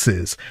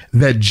confesses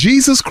that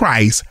Jesus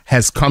Christ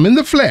has come in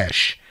the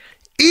flesh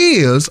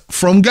is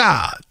from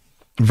God.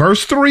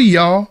 Verse 3,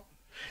 y'all.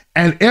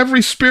 And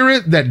every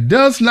spirit that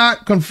does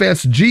not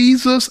confess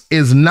Jesus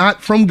is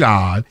not from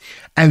God.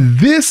 And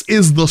this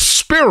is the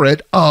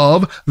spirit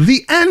of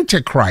the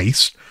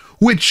Antichrist,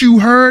 which you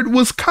heard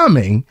was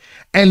coming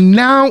and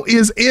now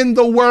is in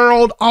the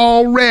world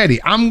already.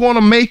 I'm going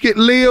to make it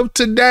live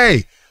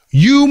today.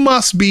 You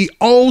must be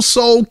oh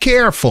so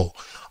careful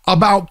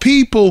about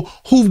people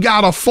who've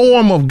got a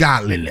form of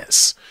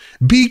godliness.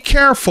 Be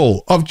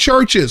careful of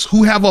churches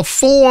who have a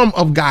form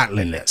of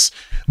godliness,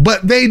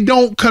 but they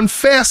don't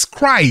confess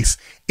Christ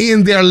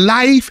in their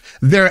life,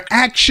 their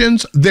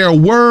actions, their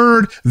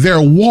word,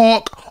 their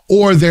walk,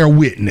 or their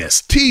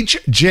witness. Teach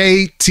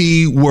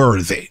J.T.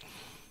 Worthy.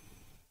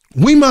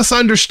 We must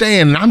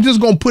understand, and I'm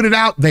just going to put it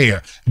out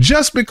there,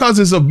 just because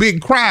it's a big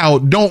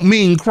crowd don't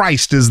mean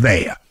Christ is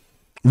there.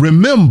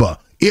 Remember,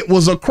 it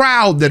was a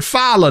crowd that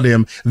followed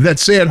him that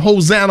said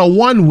Hosanna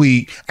one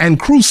week and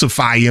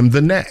crucify him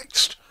the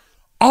next.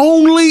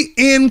 Only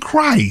in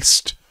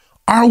Christ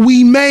are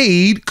we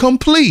made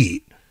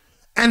complete.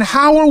 And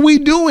how are we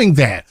doing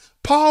that?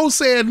 Paul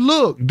said,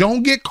 look,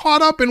 don't get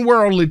caught up in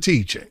worldly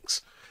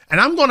teachings.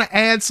 And I'm going to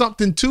add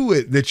something to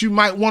it that you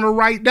might want to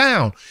write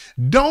down.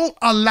 Don't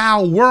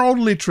allow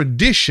worldly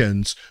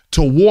traditions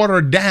to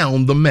water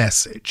down the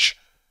message.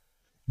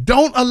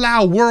 Don't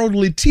allow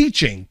worldly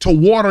teaching to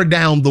water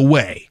down the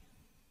way.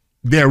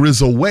 There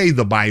is a way,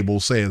 the Bible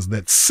says,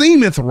 that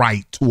seemeth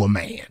right to a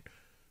man,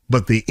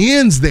 but the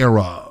ends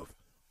thereof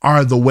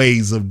are the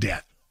ways of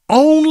death.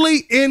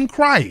 Only in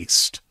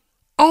Christ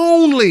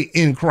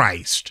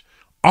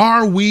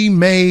are we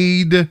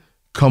made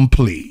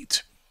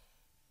complete.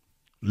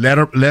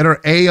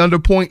 Letter A under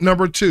point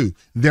number 2.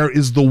 There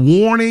is the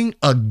warning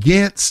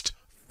against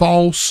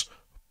false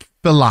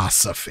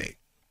philosophy.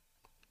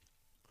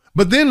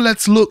 But then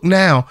let's look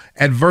now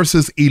at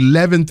verses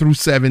 11 through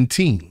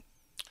 17,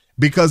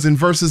 because in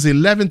verses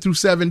 11 through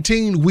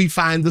 17, we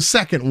find the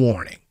second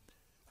warning,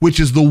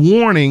 which is the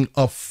warning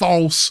of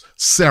false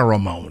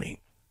ceremony.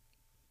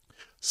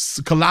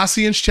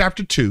 Colossians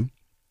chapter 2,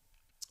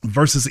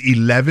 verses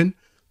 11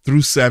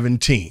 through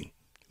 17.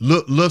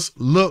 Let's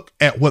look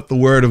at what the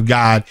word of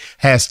God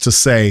has to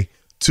say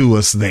to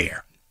us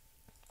there.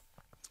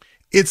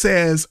 It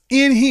says,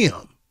 in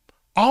him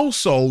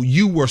also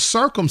you were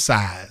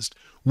circumcised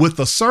with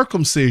a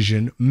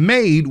circumcision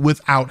made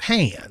without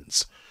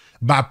hands,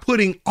 by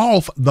putting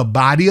off the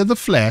body of the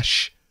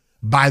flesh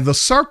by the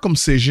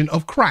circumcision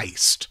of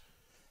Christ,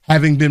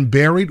 having been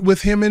buried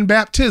with him in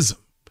baptism,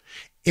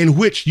 in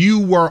which you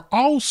were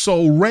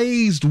also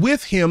raised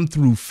with him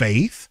through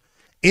faith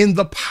in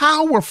the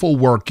powerful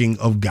working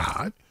of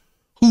God,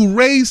 who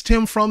raised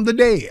him from the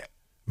dead.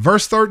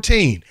 Verse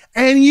 13,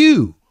 and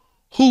you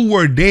who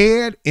were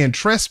dead in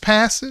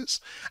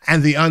trespasses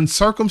and the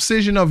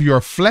uncircumcision of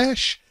your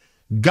flesh,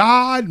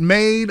 God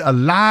made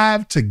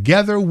alive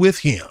together with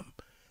him,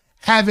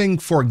 having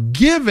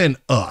forgiven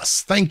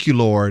us, thank you,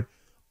 Lord,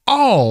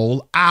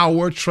 all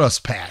our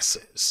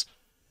trespasses,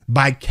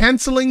 by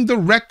canceling the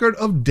record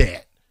of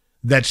debt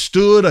that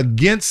stood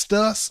against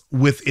us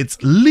with its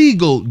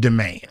legal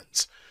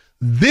demands.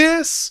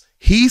 This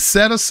he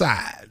set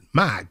aside,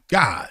 my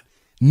God,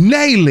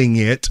 nailing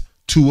it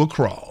to a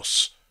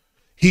cross.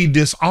 He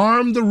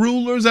disarmed the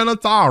rulers and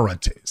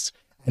authorities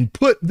and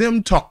put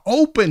them to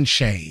open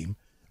shame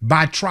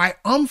by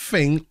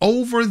triumphing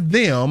over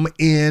them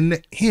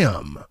in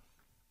him.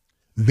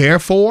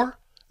 Therefore,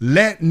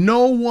 let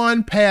no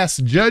one pass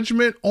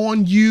judgment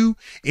on you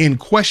in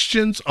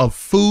questions of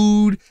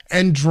food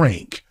and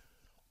drink,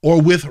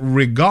 or with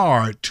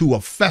regard to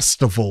a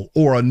festival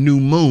or a new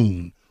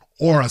moon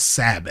or a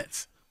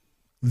Sabbath.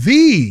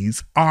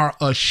 These are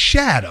a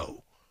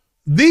shadow.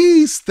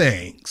 These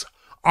things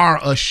are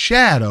a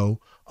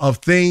shadow of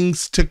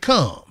things to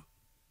come.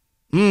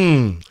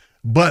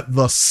 But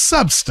the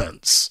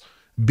substance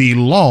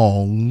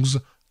belongs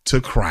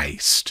to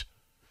Christ.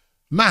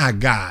 My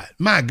God.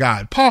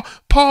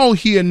 Paul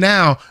here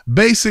now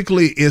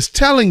basically is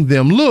telling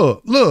them,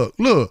 look,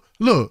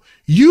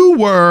 you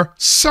were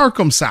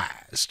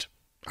circumcised,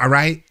 all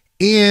right,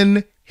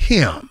 in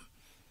him.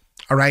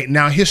 All right.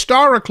 Now,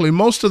 historically,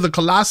 most of the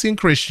Colossian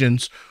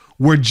Christians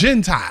were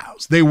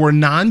Gentiles. They were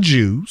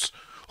non-Jews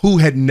who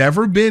had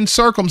never been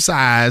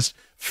circumcised,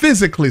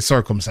 physically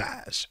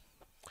circumcised.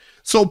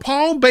 So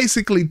Paul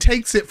basically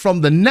takes it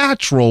from the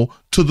natural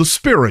to the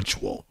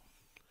spiritual.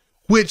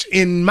 which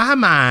in my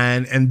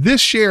mind, and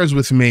this shares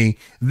with me,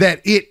 that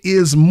it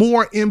is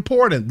more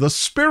important. The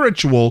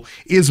spiritual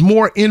is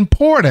more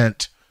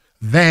important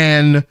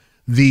than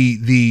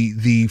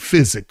the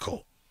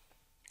physical,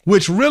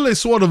 which really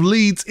sort of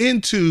leads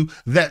into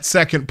that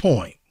second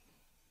point.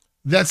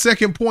 That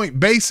second point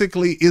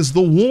basically is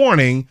the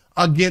warning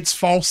against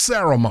false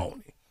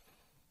ceremony.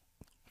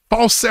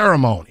 False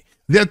ceremony.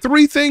 There are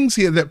three things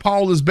here that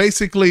Paul is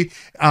basically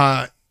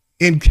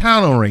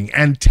encountering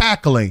and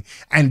tackling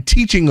and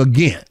teaching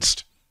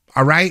against.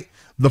 All right.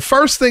 The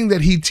first thing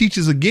that he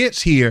teaches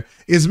against here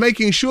is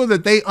making sure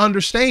that they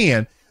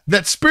understand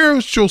that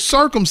spiritual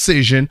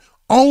circumcision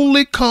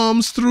only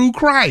comes through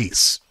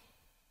Christ.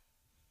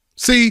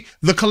 See,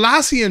 the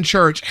Colossian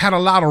church had a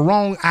lot of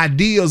wrong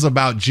ideas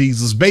about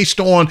Jesus based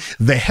on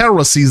the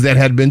heresies that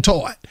had been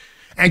taught.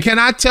 And can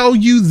I tell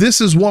you, this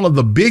is one of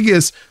the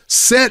biggest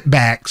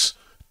setbacks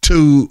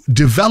to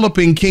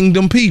developing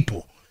kingdom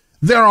people.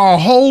 There are a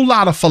whole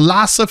lot of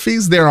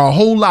philosophies. There are a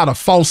whole lot of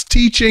false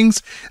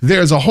teachings.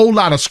 There's a whole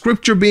lot of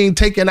scripture being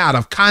taken out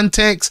of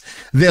context.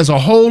 There's a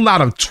whole lot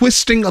of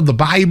twisting of the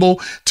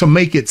Bible to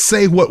make it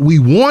say what we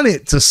want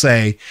it to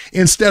say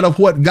instead of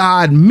what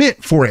God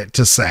meant for it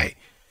to say.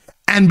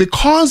 And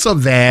because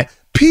of that,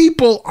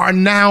 people are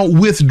now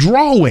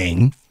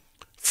withdrawing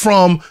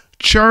from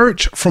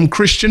church, from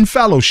Christian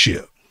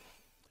fellowship.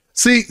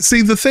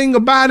 See, the thing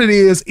about it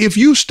is, if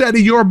you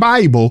study your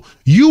Bible,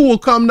 you will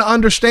come to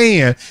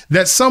understand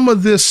that some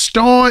of this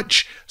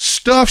staunch,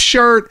 stuffed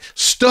shirt,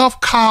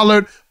 stuffed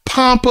collared,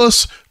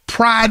 pompous,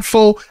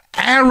 prideful,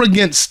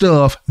 arrogant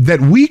stuff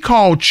that we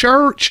call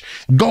church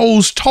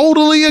goes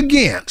totally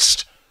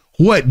against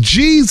what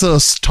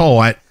Jesus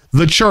taught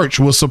the church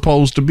was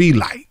supposed to be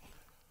like.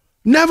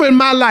 Never in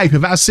my life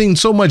have I seen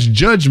so much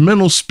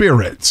judgmental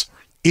spirits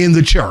in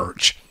the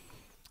church.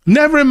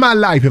 Never in my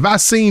life have I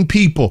seen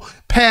people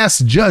pass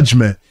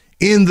judgment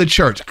in the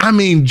church. I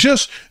mean,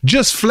 just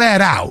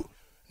flat out.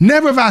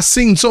 Never have I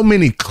seen so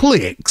many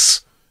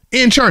cliques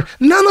in church.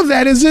 None of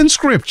that is in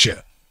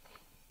scripture.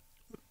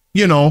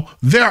 You know,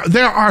 there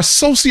are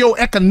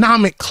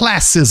socioeconomic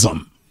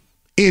classism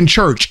in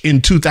church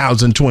in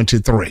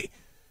 2023.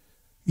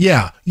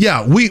 Yeah.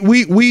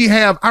 We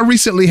have, I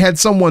recently had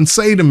someone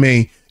say to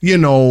me, you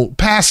know,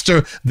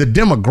 Pastor, the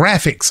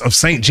demographics of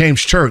St.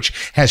 James Church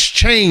has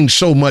changed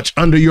so much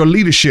under your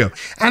leadership.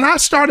 And I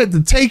started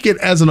to take it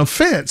as an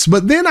offense,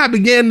 but then I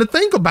began to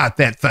think about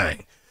that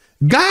thing.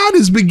 God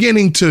is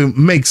beginning to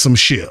make some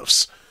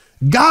shifts.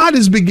 God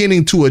is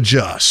beginning to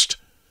adjust.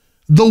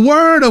 The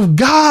word of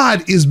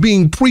God is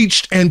being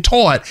preached and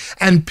taught,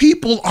 and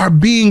people are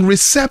being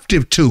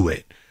receptive to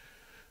it.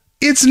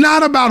 It's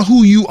not about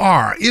who you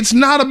are. It's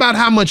not about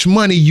how much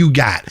money you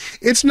got.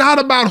 It's not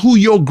about who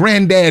your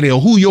granddaddy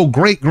or who your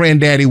great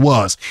granddaddy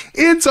was.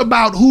 It's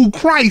about who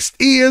Christ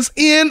is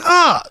in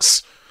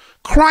us.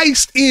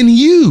 Christ in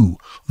you,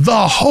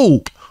 the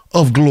hope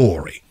of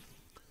glory.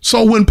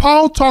 So when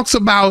Paul talks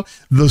about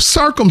the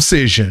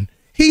circumcision,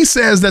 he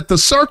says that the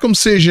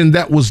circumcision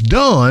that was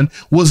done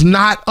was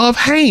not of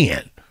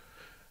hand.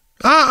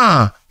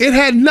 It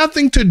had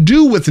nothing to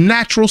do with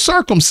natural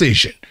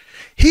circumcision.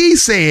 He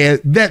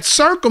said that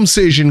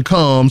circumcision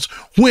comes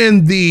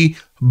when the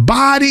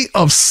body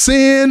of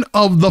sin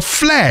of the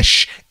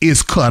flesh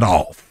is cut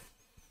off.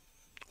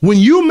 When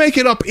you make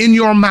it up in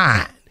your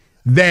mind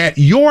that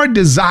your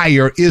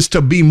desire is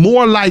to be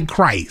more like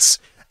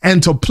Christ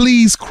and to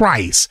please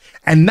Christ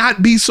and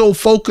not be so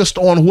focused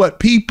on what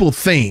people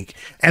think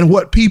and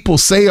what people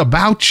say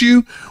about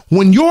you,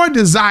 when your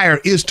desire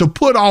is to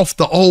put off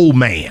the old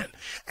man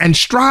and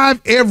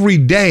strive every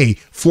day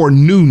for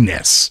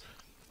newness,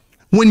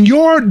 when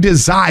your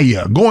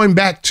desire, going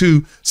back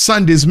to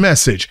Sunday's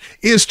message,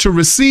 is to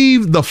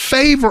receive the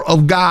favor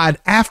of God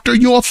after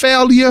your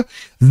failure,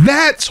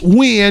 that's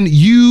when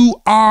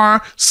you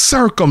are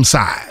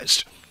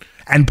circumcised.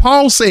 And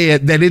Paul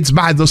said that it's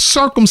by the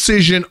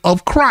circumcision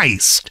of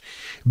Christ,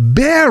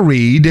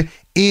 buried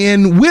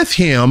with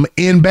him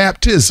in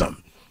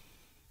baptism.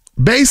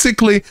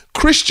 Basically,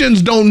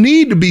 Christians don't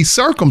need to be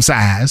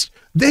circumcised.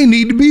 They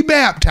need to be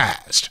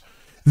baptized.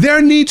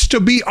 There needs to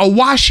be a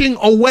washing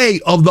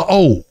away of the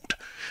old.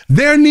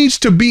 There needs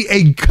to be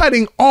a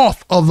cutting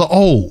off of the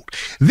old.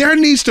 There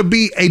needs to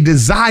be a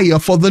desire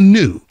for the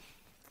new.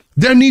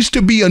 There needs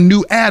to be a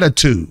new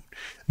attitude.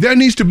 There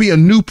needs to be a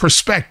new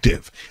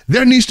perspective.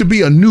 There needs to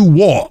be a new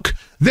walk.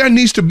 There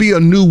needs to be a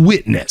new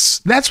witness.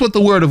 That's what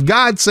the word of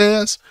God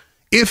says.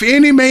 If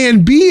any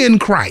man be in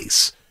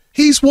Christ,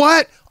 he's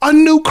what? A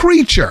new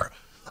creature.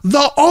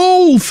 The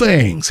old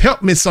things,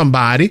 help me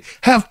somebody,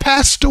 have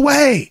passed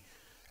away.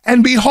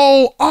 And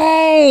behold,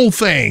 all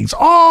things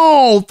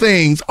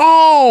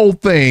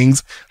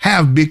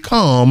have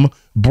become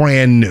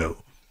brand new.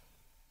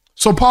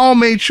 So Paul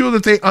made sure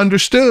that they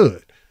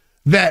understood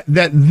that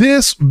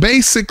this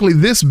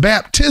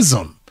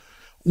baptism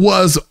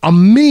was a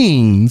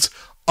means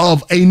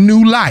of a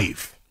new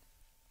life.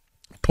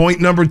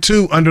 Point number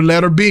 2 under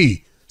letter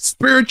B,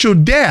 spiritual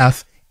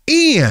death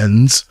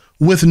ends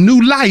with new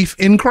life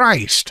in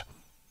Christ.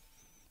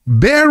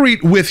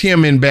 Buried with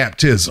him in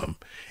baptism.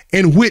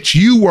 in which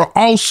you were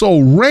also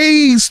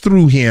raised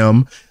through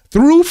him,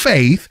 through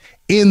faith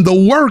in the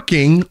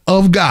working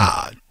of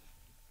God.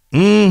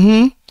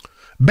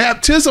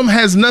 Baptism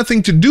has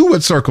nothing to do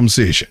with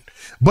circumcision.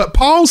 But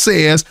Paul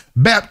says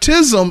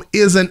baptism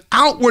is an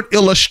outward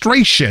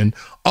illustration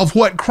of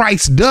what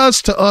Christ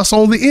does to us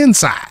on the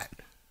inside.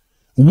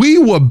 We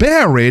were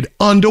buried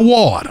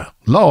underwater.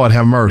 Lord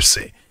have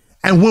mercy.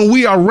 And when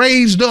we are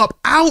raised up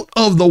out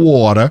of the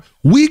water,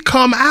 we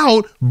come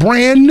out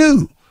brand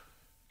new.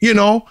 You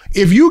know,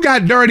 if you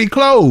got dirty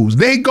clothes,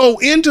 they go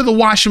into the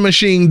washing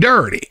machine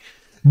dirty.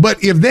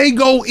 But if they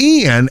go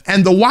in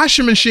and the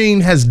washing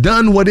machine has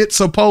done what it's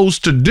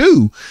supposed to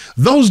do,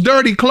 those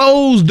dirty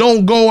clothes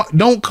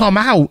don't come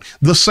out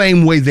the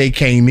same way they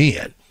came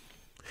in.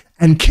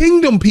 And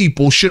kingdom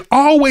people should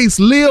always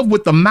live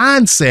with the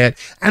mindset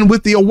and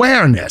with the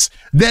awareness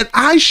that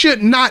I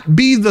should not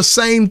be the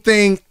same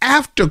thing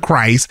after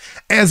Christ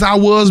as I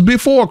was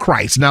before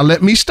Christ. Now,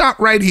 let me stop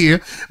right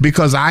here,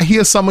 because I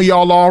hear some of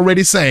y'all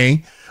already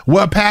saying,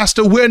 well,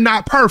 Pastor, we're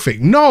not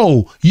perfect.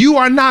 No, you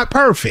are not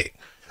perfect,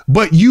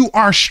 but you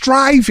are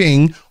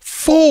striving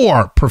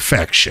for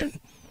perfection.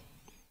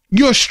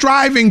 You're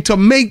striving to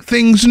make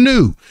things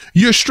new.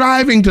 You're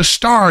striving to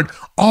start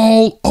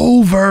all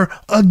over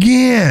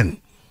again.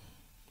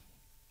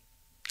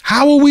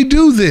 How will we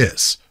do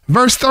this?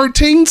 Verse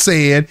 13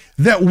 said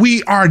that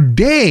we are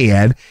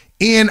dead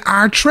in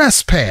our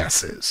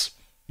trespasses.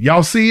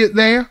 Y'all see it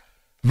there?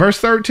 Verse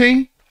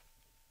 13.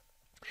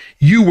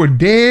 You were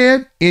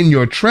dead in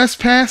your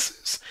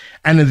trespasses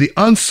and in the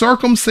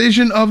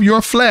uncircumcision of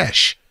your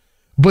flesh.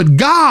 But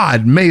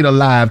God made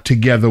alive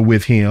together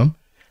with him,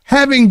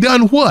 having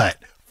done what?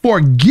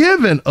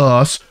 Forgiven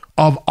us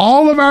of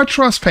all of our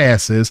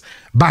trespasses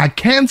by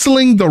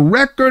canceling the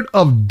record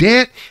of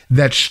debt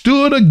that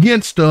stood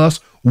against us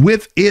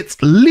with its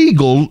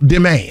legal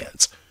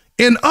demands.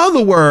 In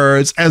other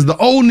words, as the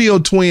O'Neill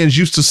twins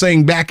used to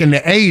sing back in the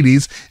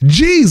 80s,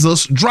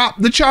 Jesus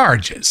dropped the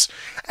charges.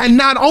 And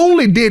not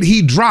only did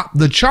he drop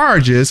the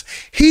charges,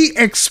 he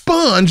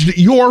expunged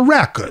your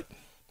record.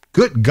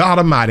 Good God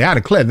Almighty, I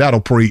declare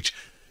that'll preach.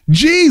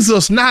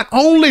 Jesus not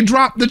only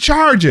dropped the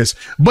charges,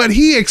 but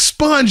he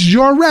expunged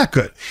your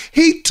record.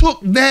 He took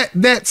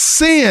that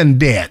sin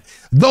debt,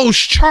 those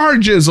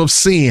charges of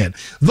sin,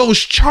 those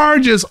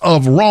charges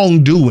of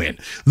wrongdoing,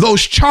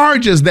 those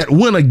charges that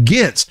went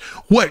against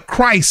what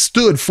Christ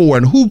stood for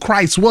and who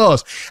Christ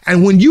was.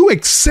 And when you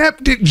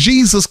accepted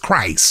Jesus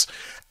Christ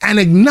and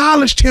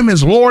acknowledged him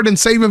as Lord and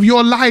Savior of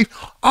your life,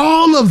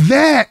 all of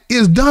that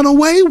is done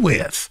away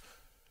with.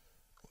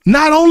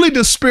 Not only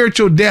does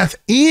spiritual death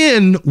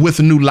end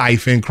with new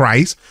life in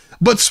Christ,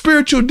 but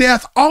spiritual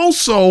death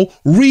also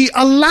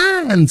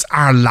realigns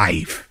our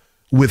life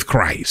with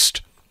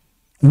Christ.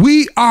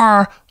 We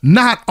are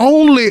not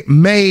only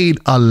made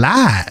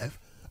alive,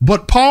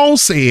 but Paul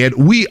said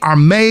we are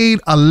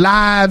made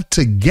alive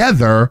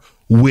together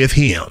with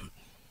him.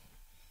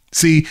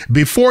 See,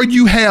 before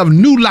you have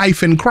new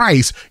life in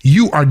Christ,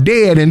 you are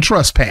dead in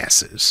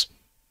trespasses.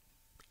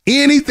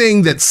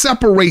 Anything that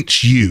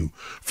separates you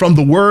from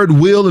the word,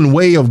 will, and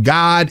way of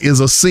God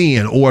is a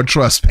sin or a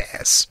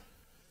trespass.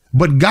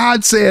 But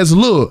God says,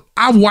 look,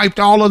 I've wiped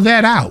all of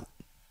that out.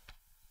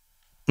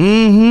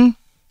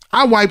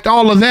 I wiped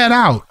all of that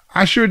out.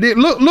 I sure did.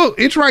 Look,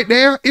 it's right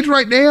there. It's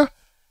right there.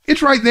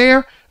 It's right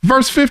there.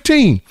 Verse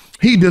 15,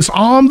 he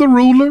disarmed the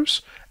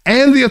rulers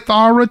and the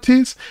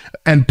authorities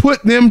and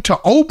put them to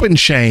open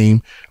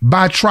shame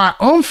by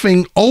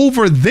triumphing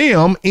over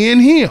them in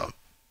him.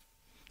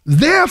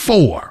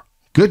 Therefore,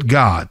 good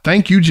God,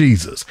 thank you,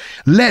 Jesus,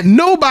 let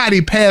nobody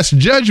pass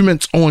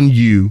judgments on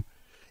you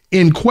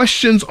in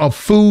questions of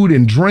food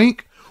and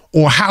drink,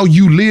 or how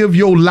you live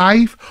your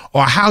life,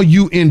 or how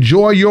you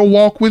enjoy your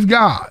walk with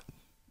God.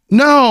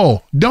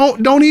 No,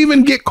 don't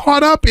even get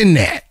caught up in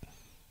that.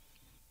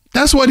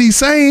 That's what he's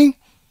saying.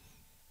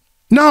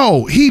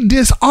 No, he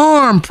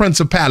disarmed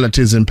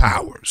principalities and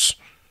powers.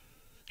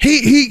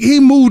 He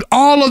moved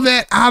all of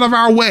that out of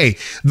our way.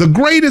 The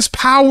greatest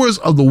powers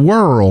of the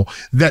world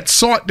that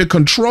sought to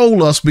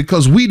control us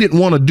because we didn't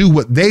want to do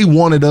what they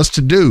wanted us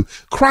to do.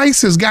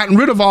 Christ has gotten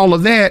rid of all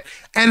of that.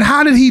 And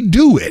how did he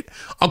do it?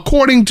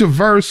 According to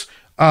verse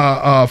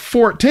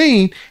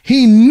 14,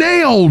 he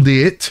nailed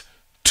it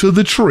to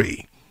the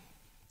tree.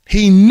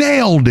 He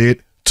nailed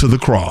it to the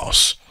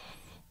cross.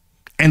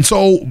 And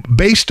so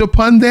based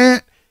upon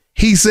that,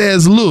 he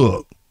says,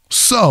 look,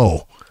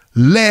 so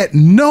let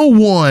no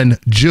one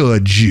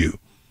judge you.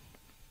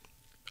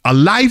 A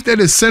life that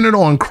is centered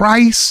on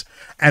Christ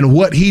and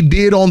what he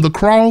did on the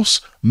cross,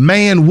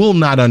 man will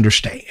not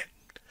understand.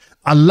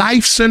 A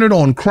life centered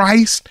on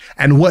Christ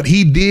and what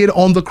he did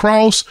on the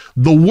cross,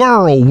 the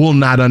world will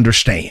not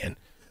understand.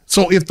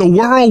 So if the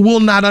world will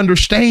not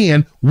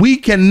understand, we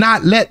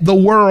cannot let the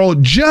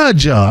world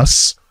judge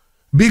us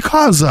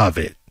because of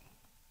it.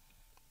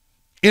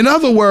 In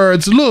other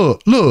words,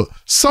 look,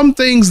 some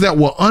things that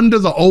were under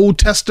the Old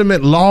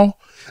Testament law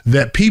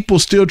that people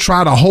still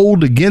try to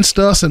hold against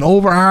us and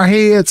over our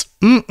heads,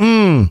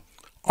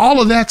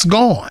 all of that's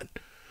gone.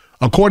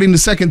 According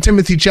to 2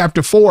 Timothy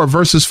chapter 4,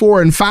 verses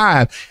 4 and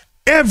 5,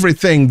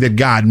 everything that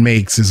God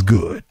makes is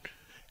good.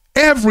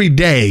 Every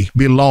day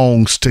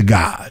belongs to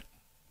God.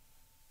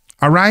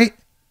 All right?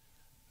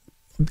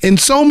 In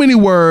so many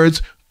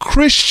words,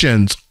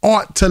 Christians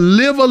ought to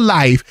live a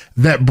life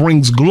that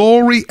brings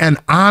glory and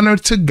honor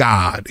to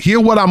God. Hear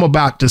what I'm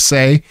about to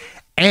say,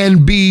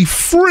 and be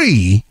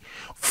free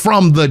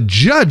from the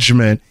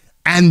judgment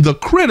and the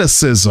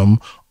criticism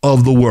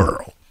of the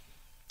world.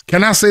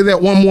 Can I say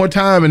that one more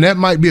time? And that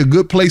might be a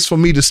good place for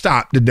me to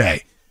stop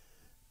today.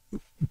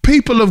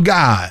 People of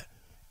God,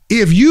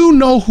 if you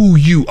know who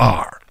you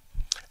are,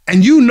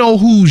 and you know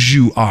whose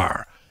you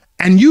are,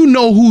 and you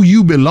know who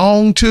you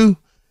belong to,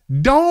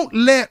 don't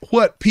let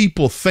what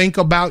people think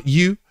about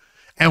you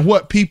and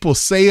what people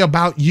say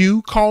about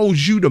you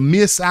cause you to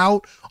miss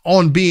out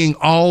on being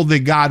all that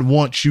God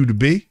wants you to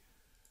be.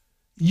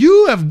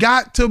 You have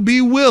got to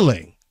be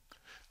willing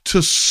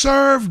to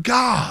serve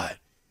God,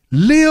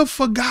 live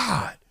for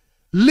God,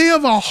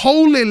 live a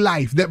holy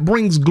life that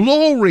brings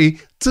glory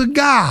to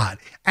God,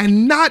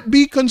 and not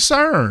be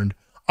concerned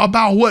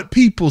about what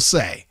people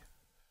say.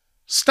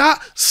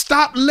 Stop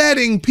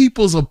letting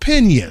people's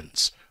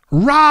opinions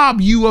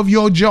rob you of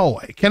your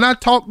joy. Can I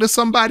talk to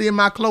somebody in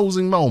my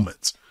closing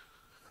moments?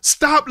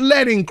 Stop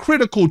letting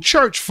critical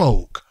church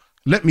folk,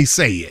 let me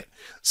say it,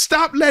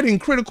 stop letting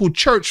critical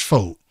church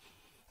folk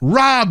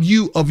rob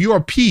you of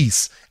your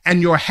peace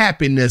and your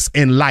happiness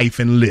in life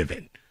and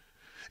living.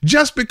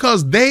 Just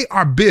because they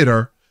are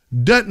bitter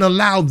doesn't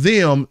allow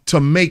them to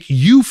make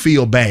you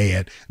feel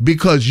bad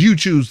because you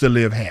choose to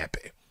live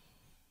happy,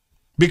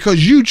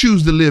 because you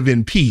choose to live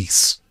in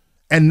peace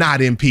and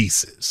not in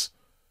pieces.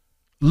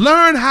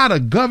 Learn how to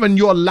govern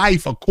your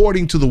life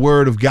according to the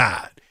word of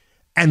God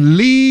and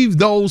leave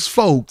those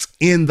folks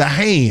in the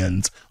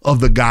hands of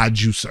the God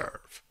you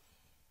serve.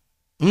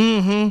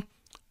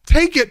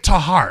 Take it to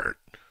heart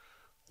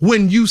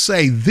when you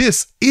say,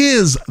 this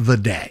is the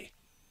day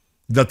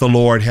that the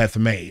Lord hath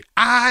made.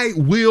 I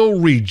will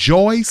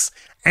rejoice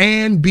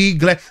and be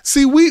glad.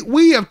 See,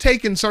 we have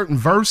taken certain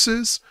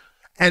verses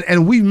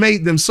and we've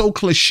made them so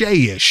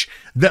cliche-ish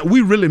that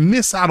we really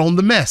miss out on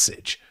the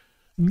message.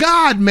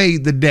 God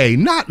made the day,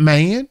 not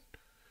man.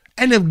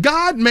 And if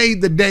God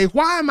made the day,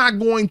 why am I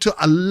going to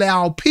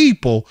allow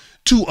people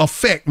to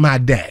affect my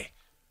day?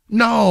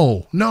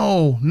 No.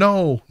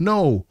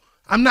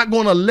 I'm not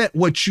going to let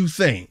what you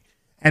think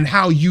and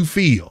how you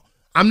feel.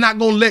 I'm not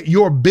going to let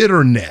your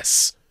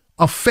bitterness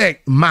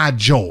affect my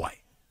joy.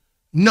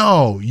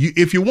 No,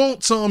 if you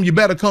want some, you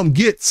better come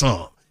get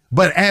some.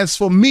 But as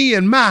for me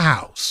and my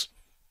house,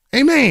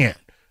 amen.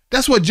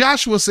 That's what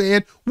Joshua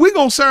said. We're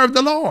going to serve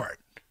the Lord.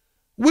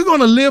 We're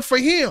going to live for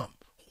him.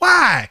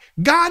 Why?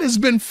 God has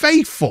been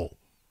faithful.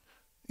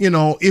 You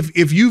know,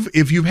 if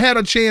you've had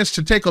a chance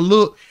to take a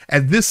look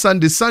at this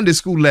Sunday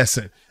school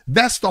lesson,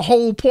 that's the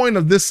whole point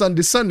of this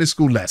Sunday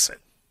school lesson.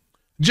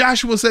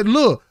 Joshua said,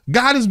 look,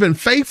 God has been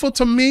faithful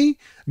to me.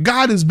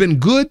 God has been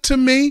good to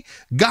me.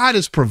 God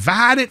has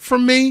provided for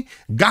me.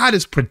 God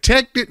has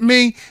protected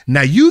me.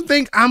 Now you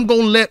think I'm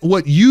going to let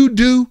what you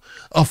do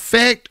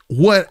affect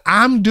what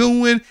I'm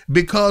doing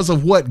because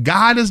of what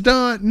God has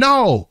done?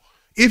 No.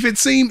 If it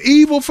seemed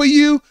evil for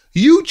you,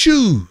 you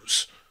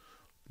choose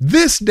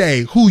this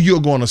day who you're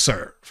going to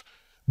serve.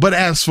 But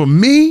as for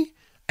me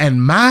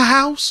and my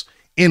house,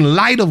 in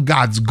light of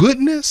God's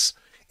goodness,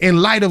 in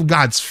light of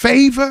God's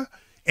favor,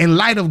 in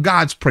light of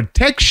God's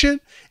protection,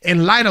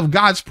 in light of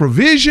God's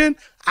provision,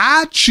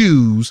 I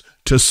choose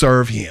to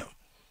serve him.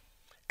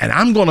 And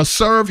I'm going to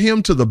serve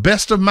him to the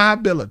best of my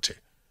ability.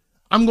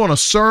 I'm going to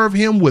serve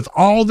him with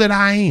all that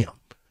I am.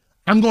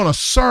 I'm going to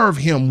serve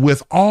him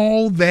with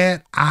all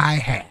that I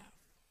have.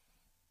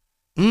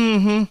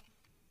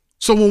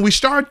 So when we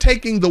start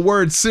taking the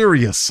word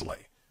seriously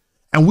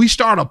and we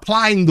start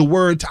applying the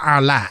word to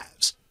our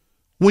lives,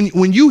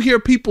 when you hear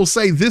people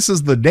say this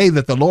is the day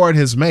that the Lord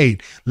has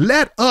made,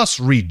 let us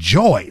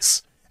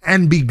rejoice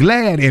and be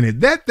glad in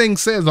it. That thing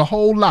says a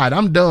whole lot.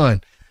 I'm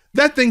done.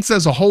 That thing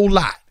says a whole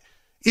lot.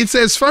 It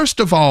says, first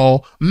of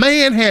all,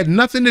 man had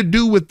nothing to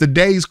do with the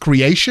day's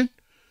creation.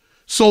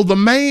 So the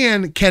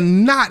man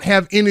cannot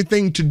have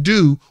anything to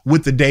do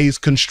with the day's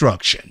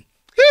construction.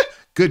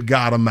 Good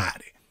God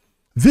Almighty.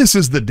 This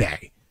is the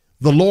day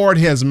the Lord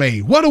has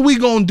made. What are we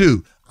going to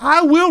do?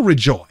 I will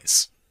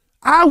rejoice.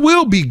 I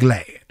will be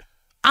glad.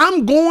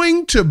 I'm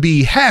going to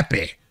be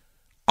happy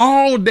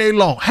all day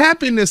long.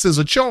 Happiness is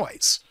a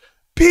choice.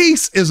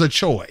 Peace is a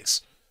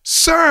choice.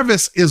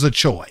 Service is a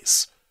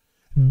choice.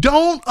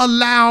 Don't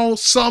allow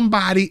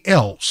somebody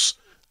else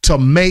to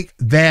make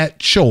that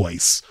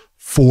choice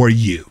for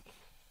you.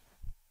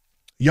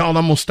 Y'all,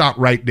 I'm going to stop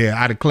right there.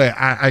 I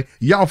declare,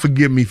 y'all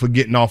forgive me for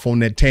getting off on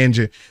that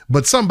tangent,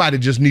 but somebody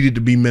just needed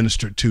to be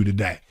ministered to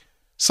today.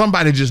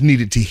 Somebody just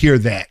needed to hear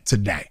that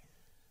today.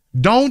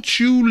 Don't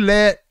you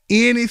let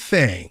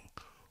anything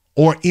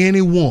or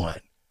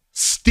anyone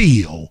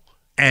steal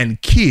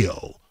and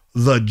kill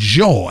the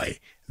joy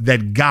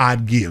that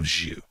God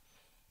gives you.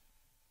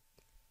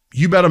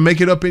 You better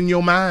make it up in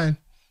your mind.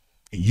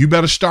 And you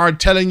better start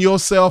telling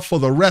yourself for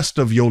the rest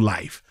of your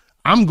life,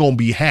 I'm going to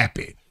be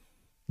happy.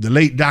 The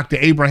late Dr.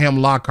 Abraham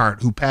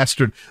Lockhart, who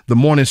pastored the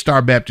Morning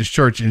Star Baptist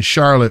Church in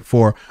Charlotte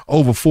for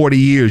over 40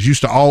 years,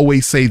 used to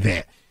always say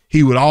that.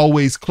 He would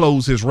always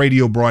close his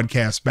radio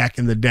broadcast back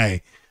in the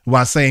day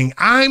by saying,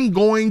 I'm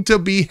going to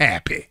be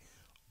happy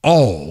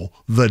all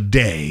the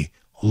day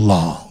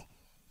long.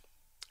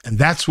 And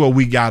that's where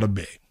we got to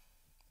be.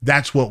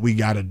 That's what we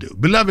got to do.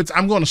 Beloveds,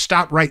 I'm going to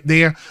stop right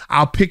there.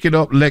 I'll pick it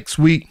up next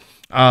week,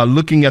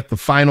 looking at the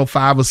final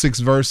 5 or 6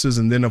 verses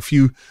and then a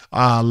few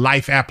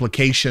life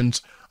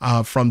applications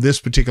from this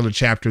particular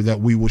chapter that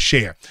we will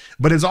share.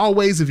 But as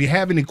always, if you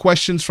have any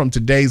questions from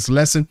today's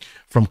lesson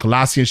from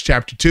Colossians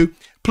chapter 2,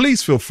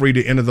 please feel free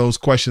to enter those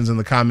questions in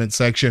the comment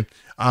section.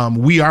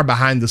 We are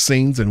behind the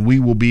scenes and we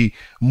will be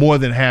more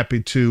than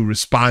happy to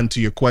respond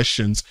to your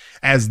questions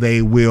as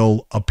they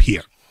will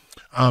appear.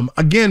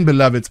 Again,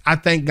 beloveds, I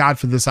thank God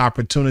for this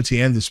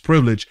opportunity and this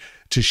privilege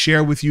to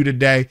share with you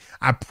today.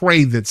 I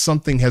pray that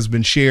something has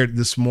been shared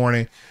this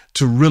morning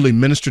to really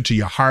minister to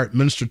your heart,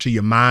 minister to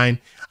your mind.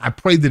 I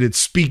pray that it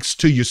speaks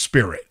to your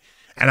spirit,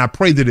 and I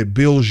pray that it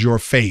builds your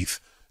faith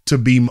to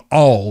be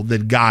all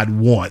that God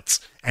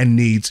wants and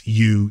needs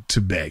you to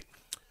be.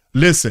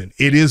 Listen,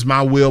 it is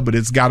my will, but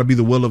it's got to be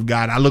the will of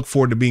God. I look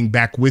forward to being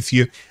back with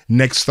you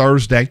next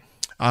Thursday.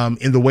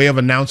 In the way of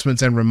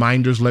announcements and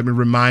reminders, let me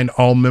remind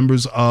all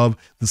members of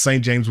the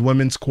St. James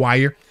Women's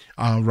Choir,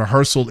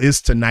 rehearsal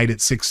is tonight at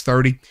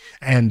 6:30,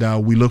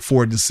 and we look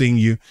forward to seeing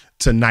you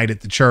tonight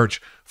at the church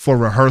for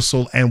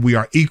rehearsal. And we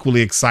are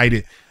equally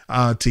excited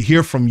to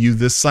hear from you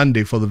this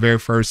Sunday for the very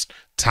first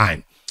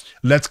time.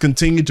 Let's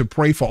continue to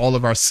pray for all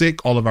of our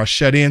sick, all of our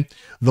shut in,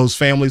 those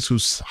families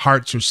whose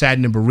hearts are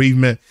saddened in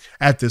bereavement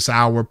at this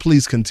hour.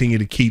 Please continue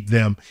to keep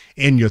them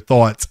in your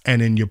thoughts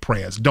and in your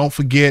prayers. Don't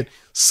forget,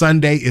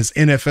 Sunday is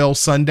NFL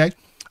Sunday.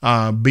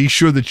 Be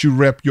sure that you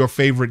rep your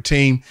favorite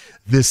team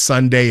this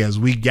Sunday as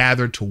we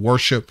gather to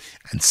worship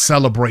and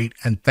celebrate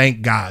and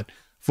thank God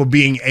for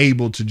being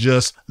able to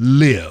just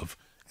live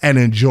and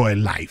enjoy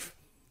life.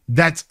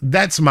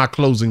 That's my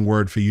closing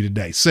word for you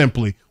today.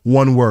 Simply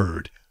one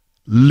word: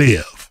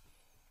 live.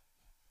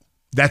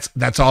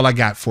 That's all I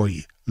got for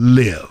you.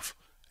 Live.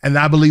 And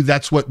I believe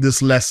that's what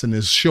this lesson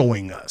is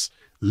showing us.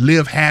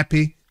 Live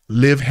happy,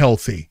 live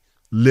healthy,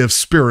 live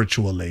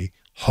spiritually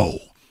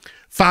whole.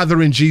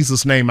 Father, in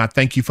Jesus' name, I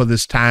thank you for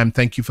this time.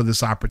 Thank you for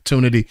this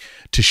opportunity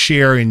to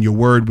share in your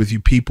word with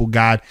your people,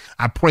 God.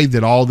 I pray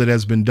that all that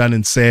has been done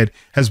and said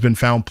has been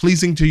found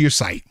pleasing to your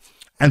sight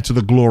and to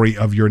the glory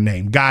of your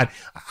name. God,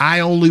 I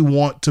only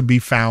want to be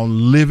found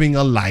living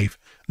a life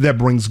that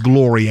brings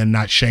glory and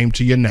not shame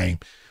to your name.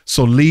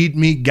 So lead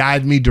me,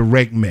 guide me,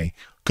 direct me.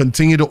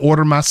 Continue to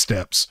order my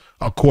steps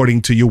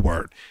according to your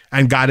word.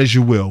 And God, as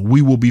you will,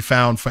 we will be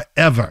found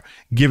forever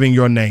giving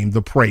your name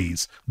the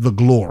praise, the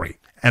glory,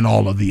 and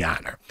all of the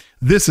honor.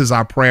 This is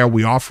our prayer.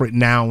 We offer it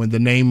now in the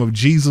name of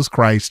Jesus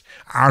Christ,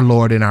 our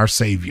Lord and our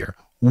Savior.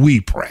 We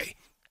pray.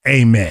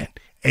 Amen,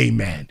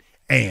 amen,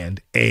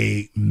 and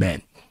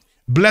amen.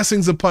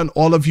 Blessings upon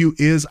all of you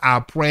is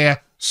our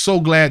prayer.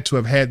 So glad to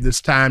have had this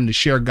time to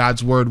share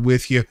God's word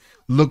with you.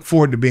 Look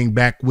forward to being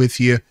back with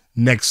you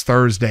next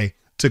Thursday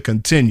to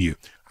continue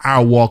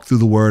our walk through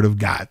the word of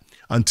God.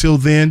 Until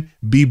then,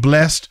 be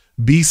blessed,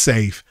 be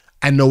safe,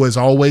 and know, as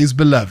always,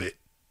 beloved,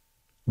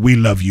 we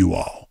love you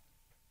all.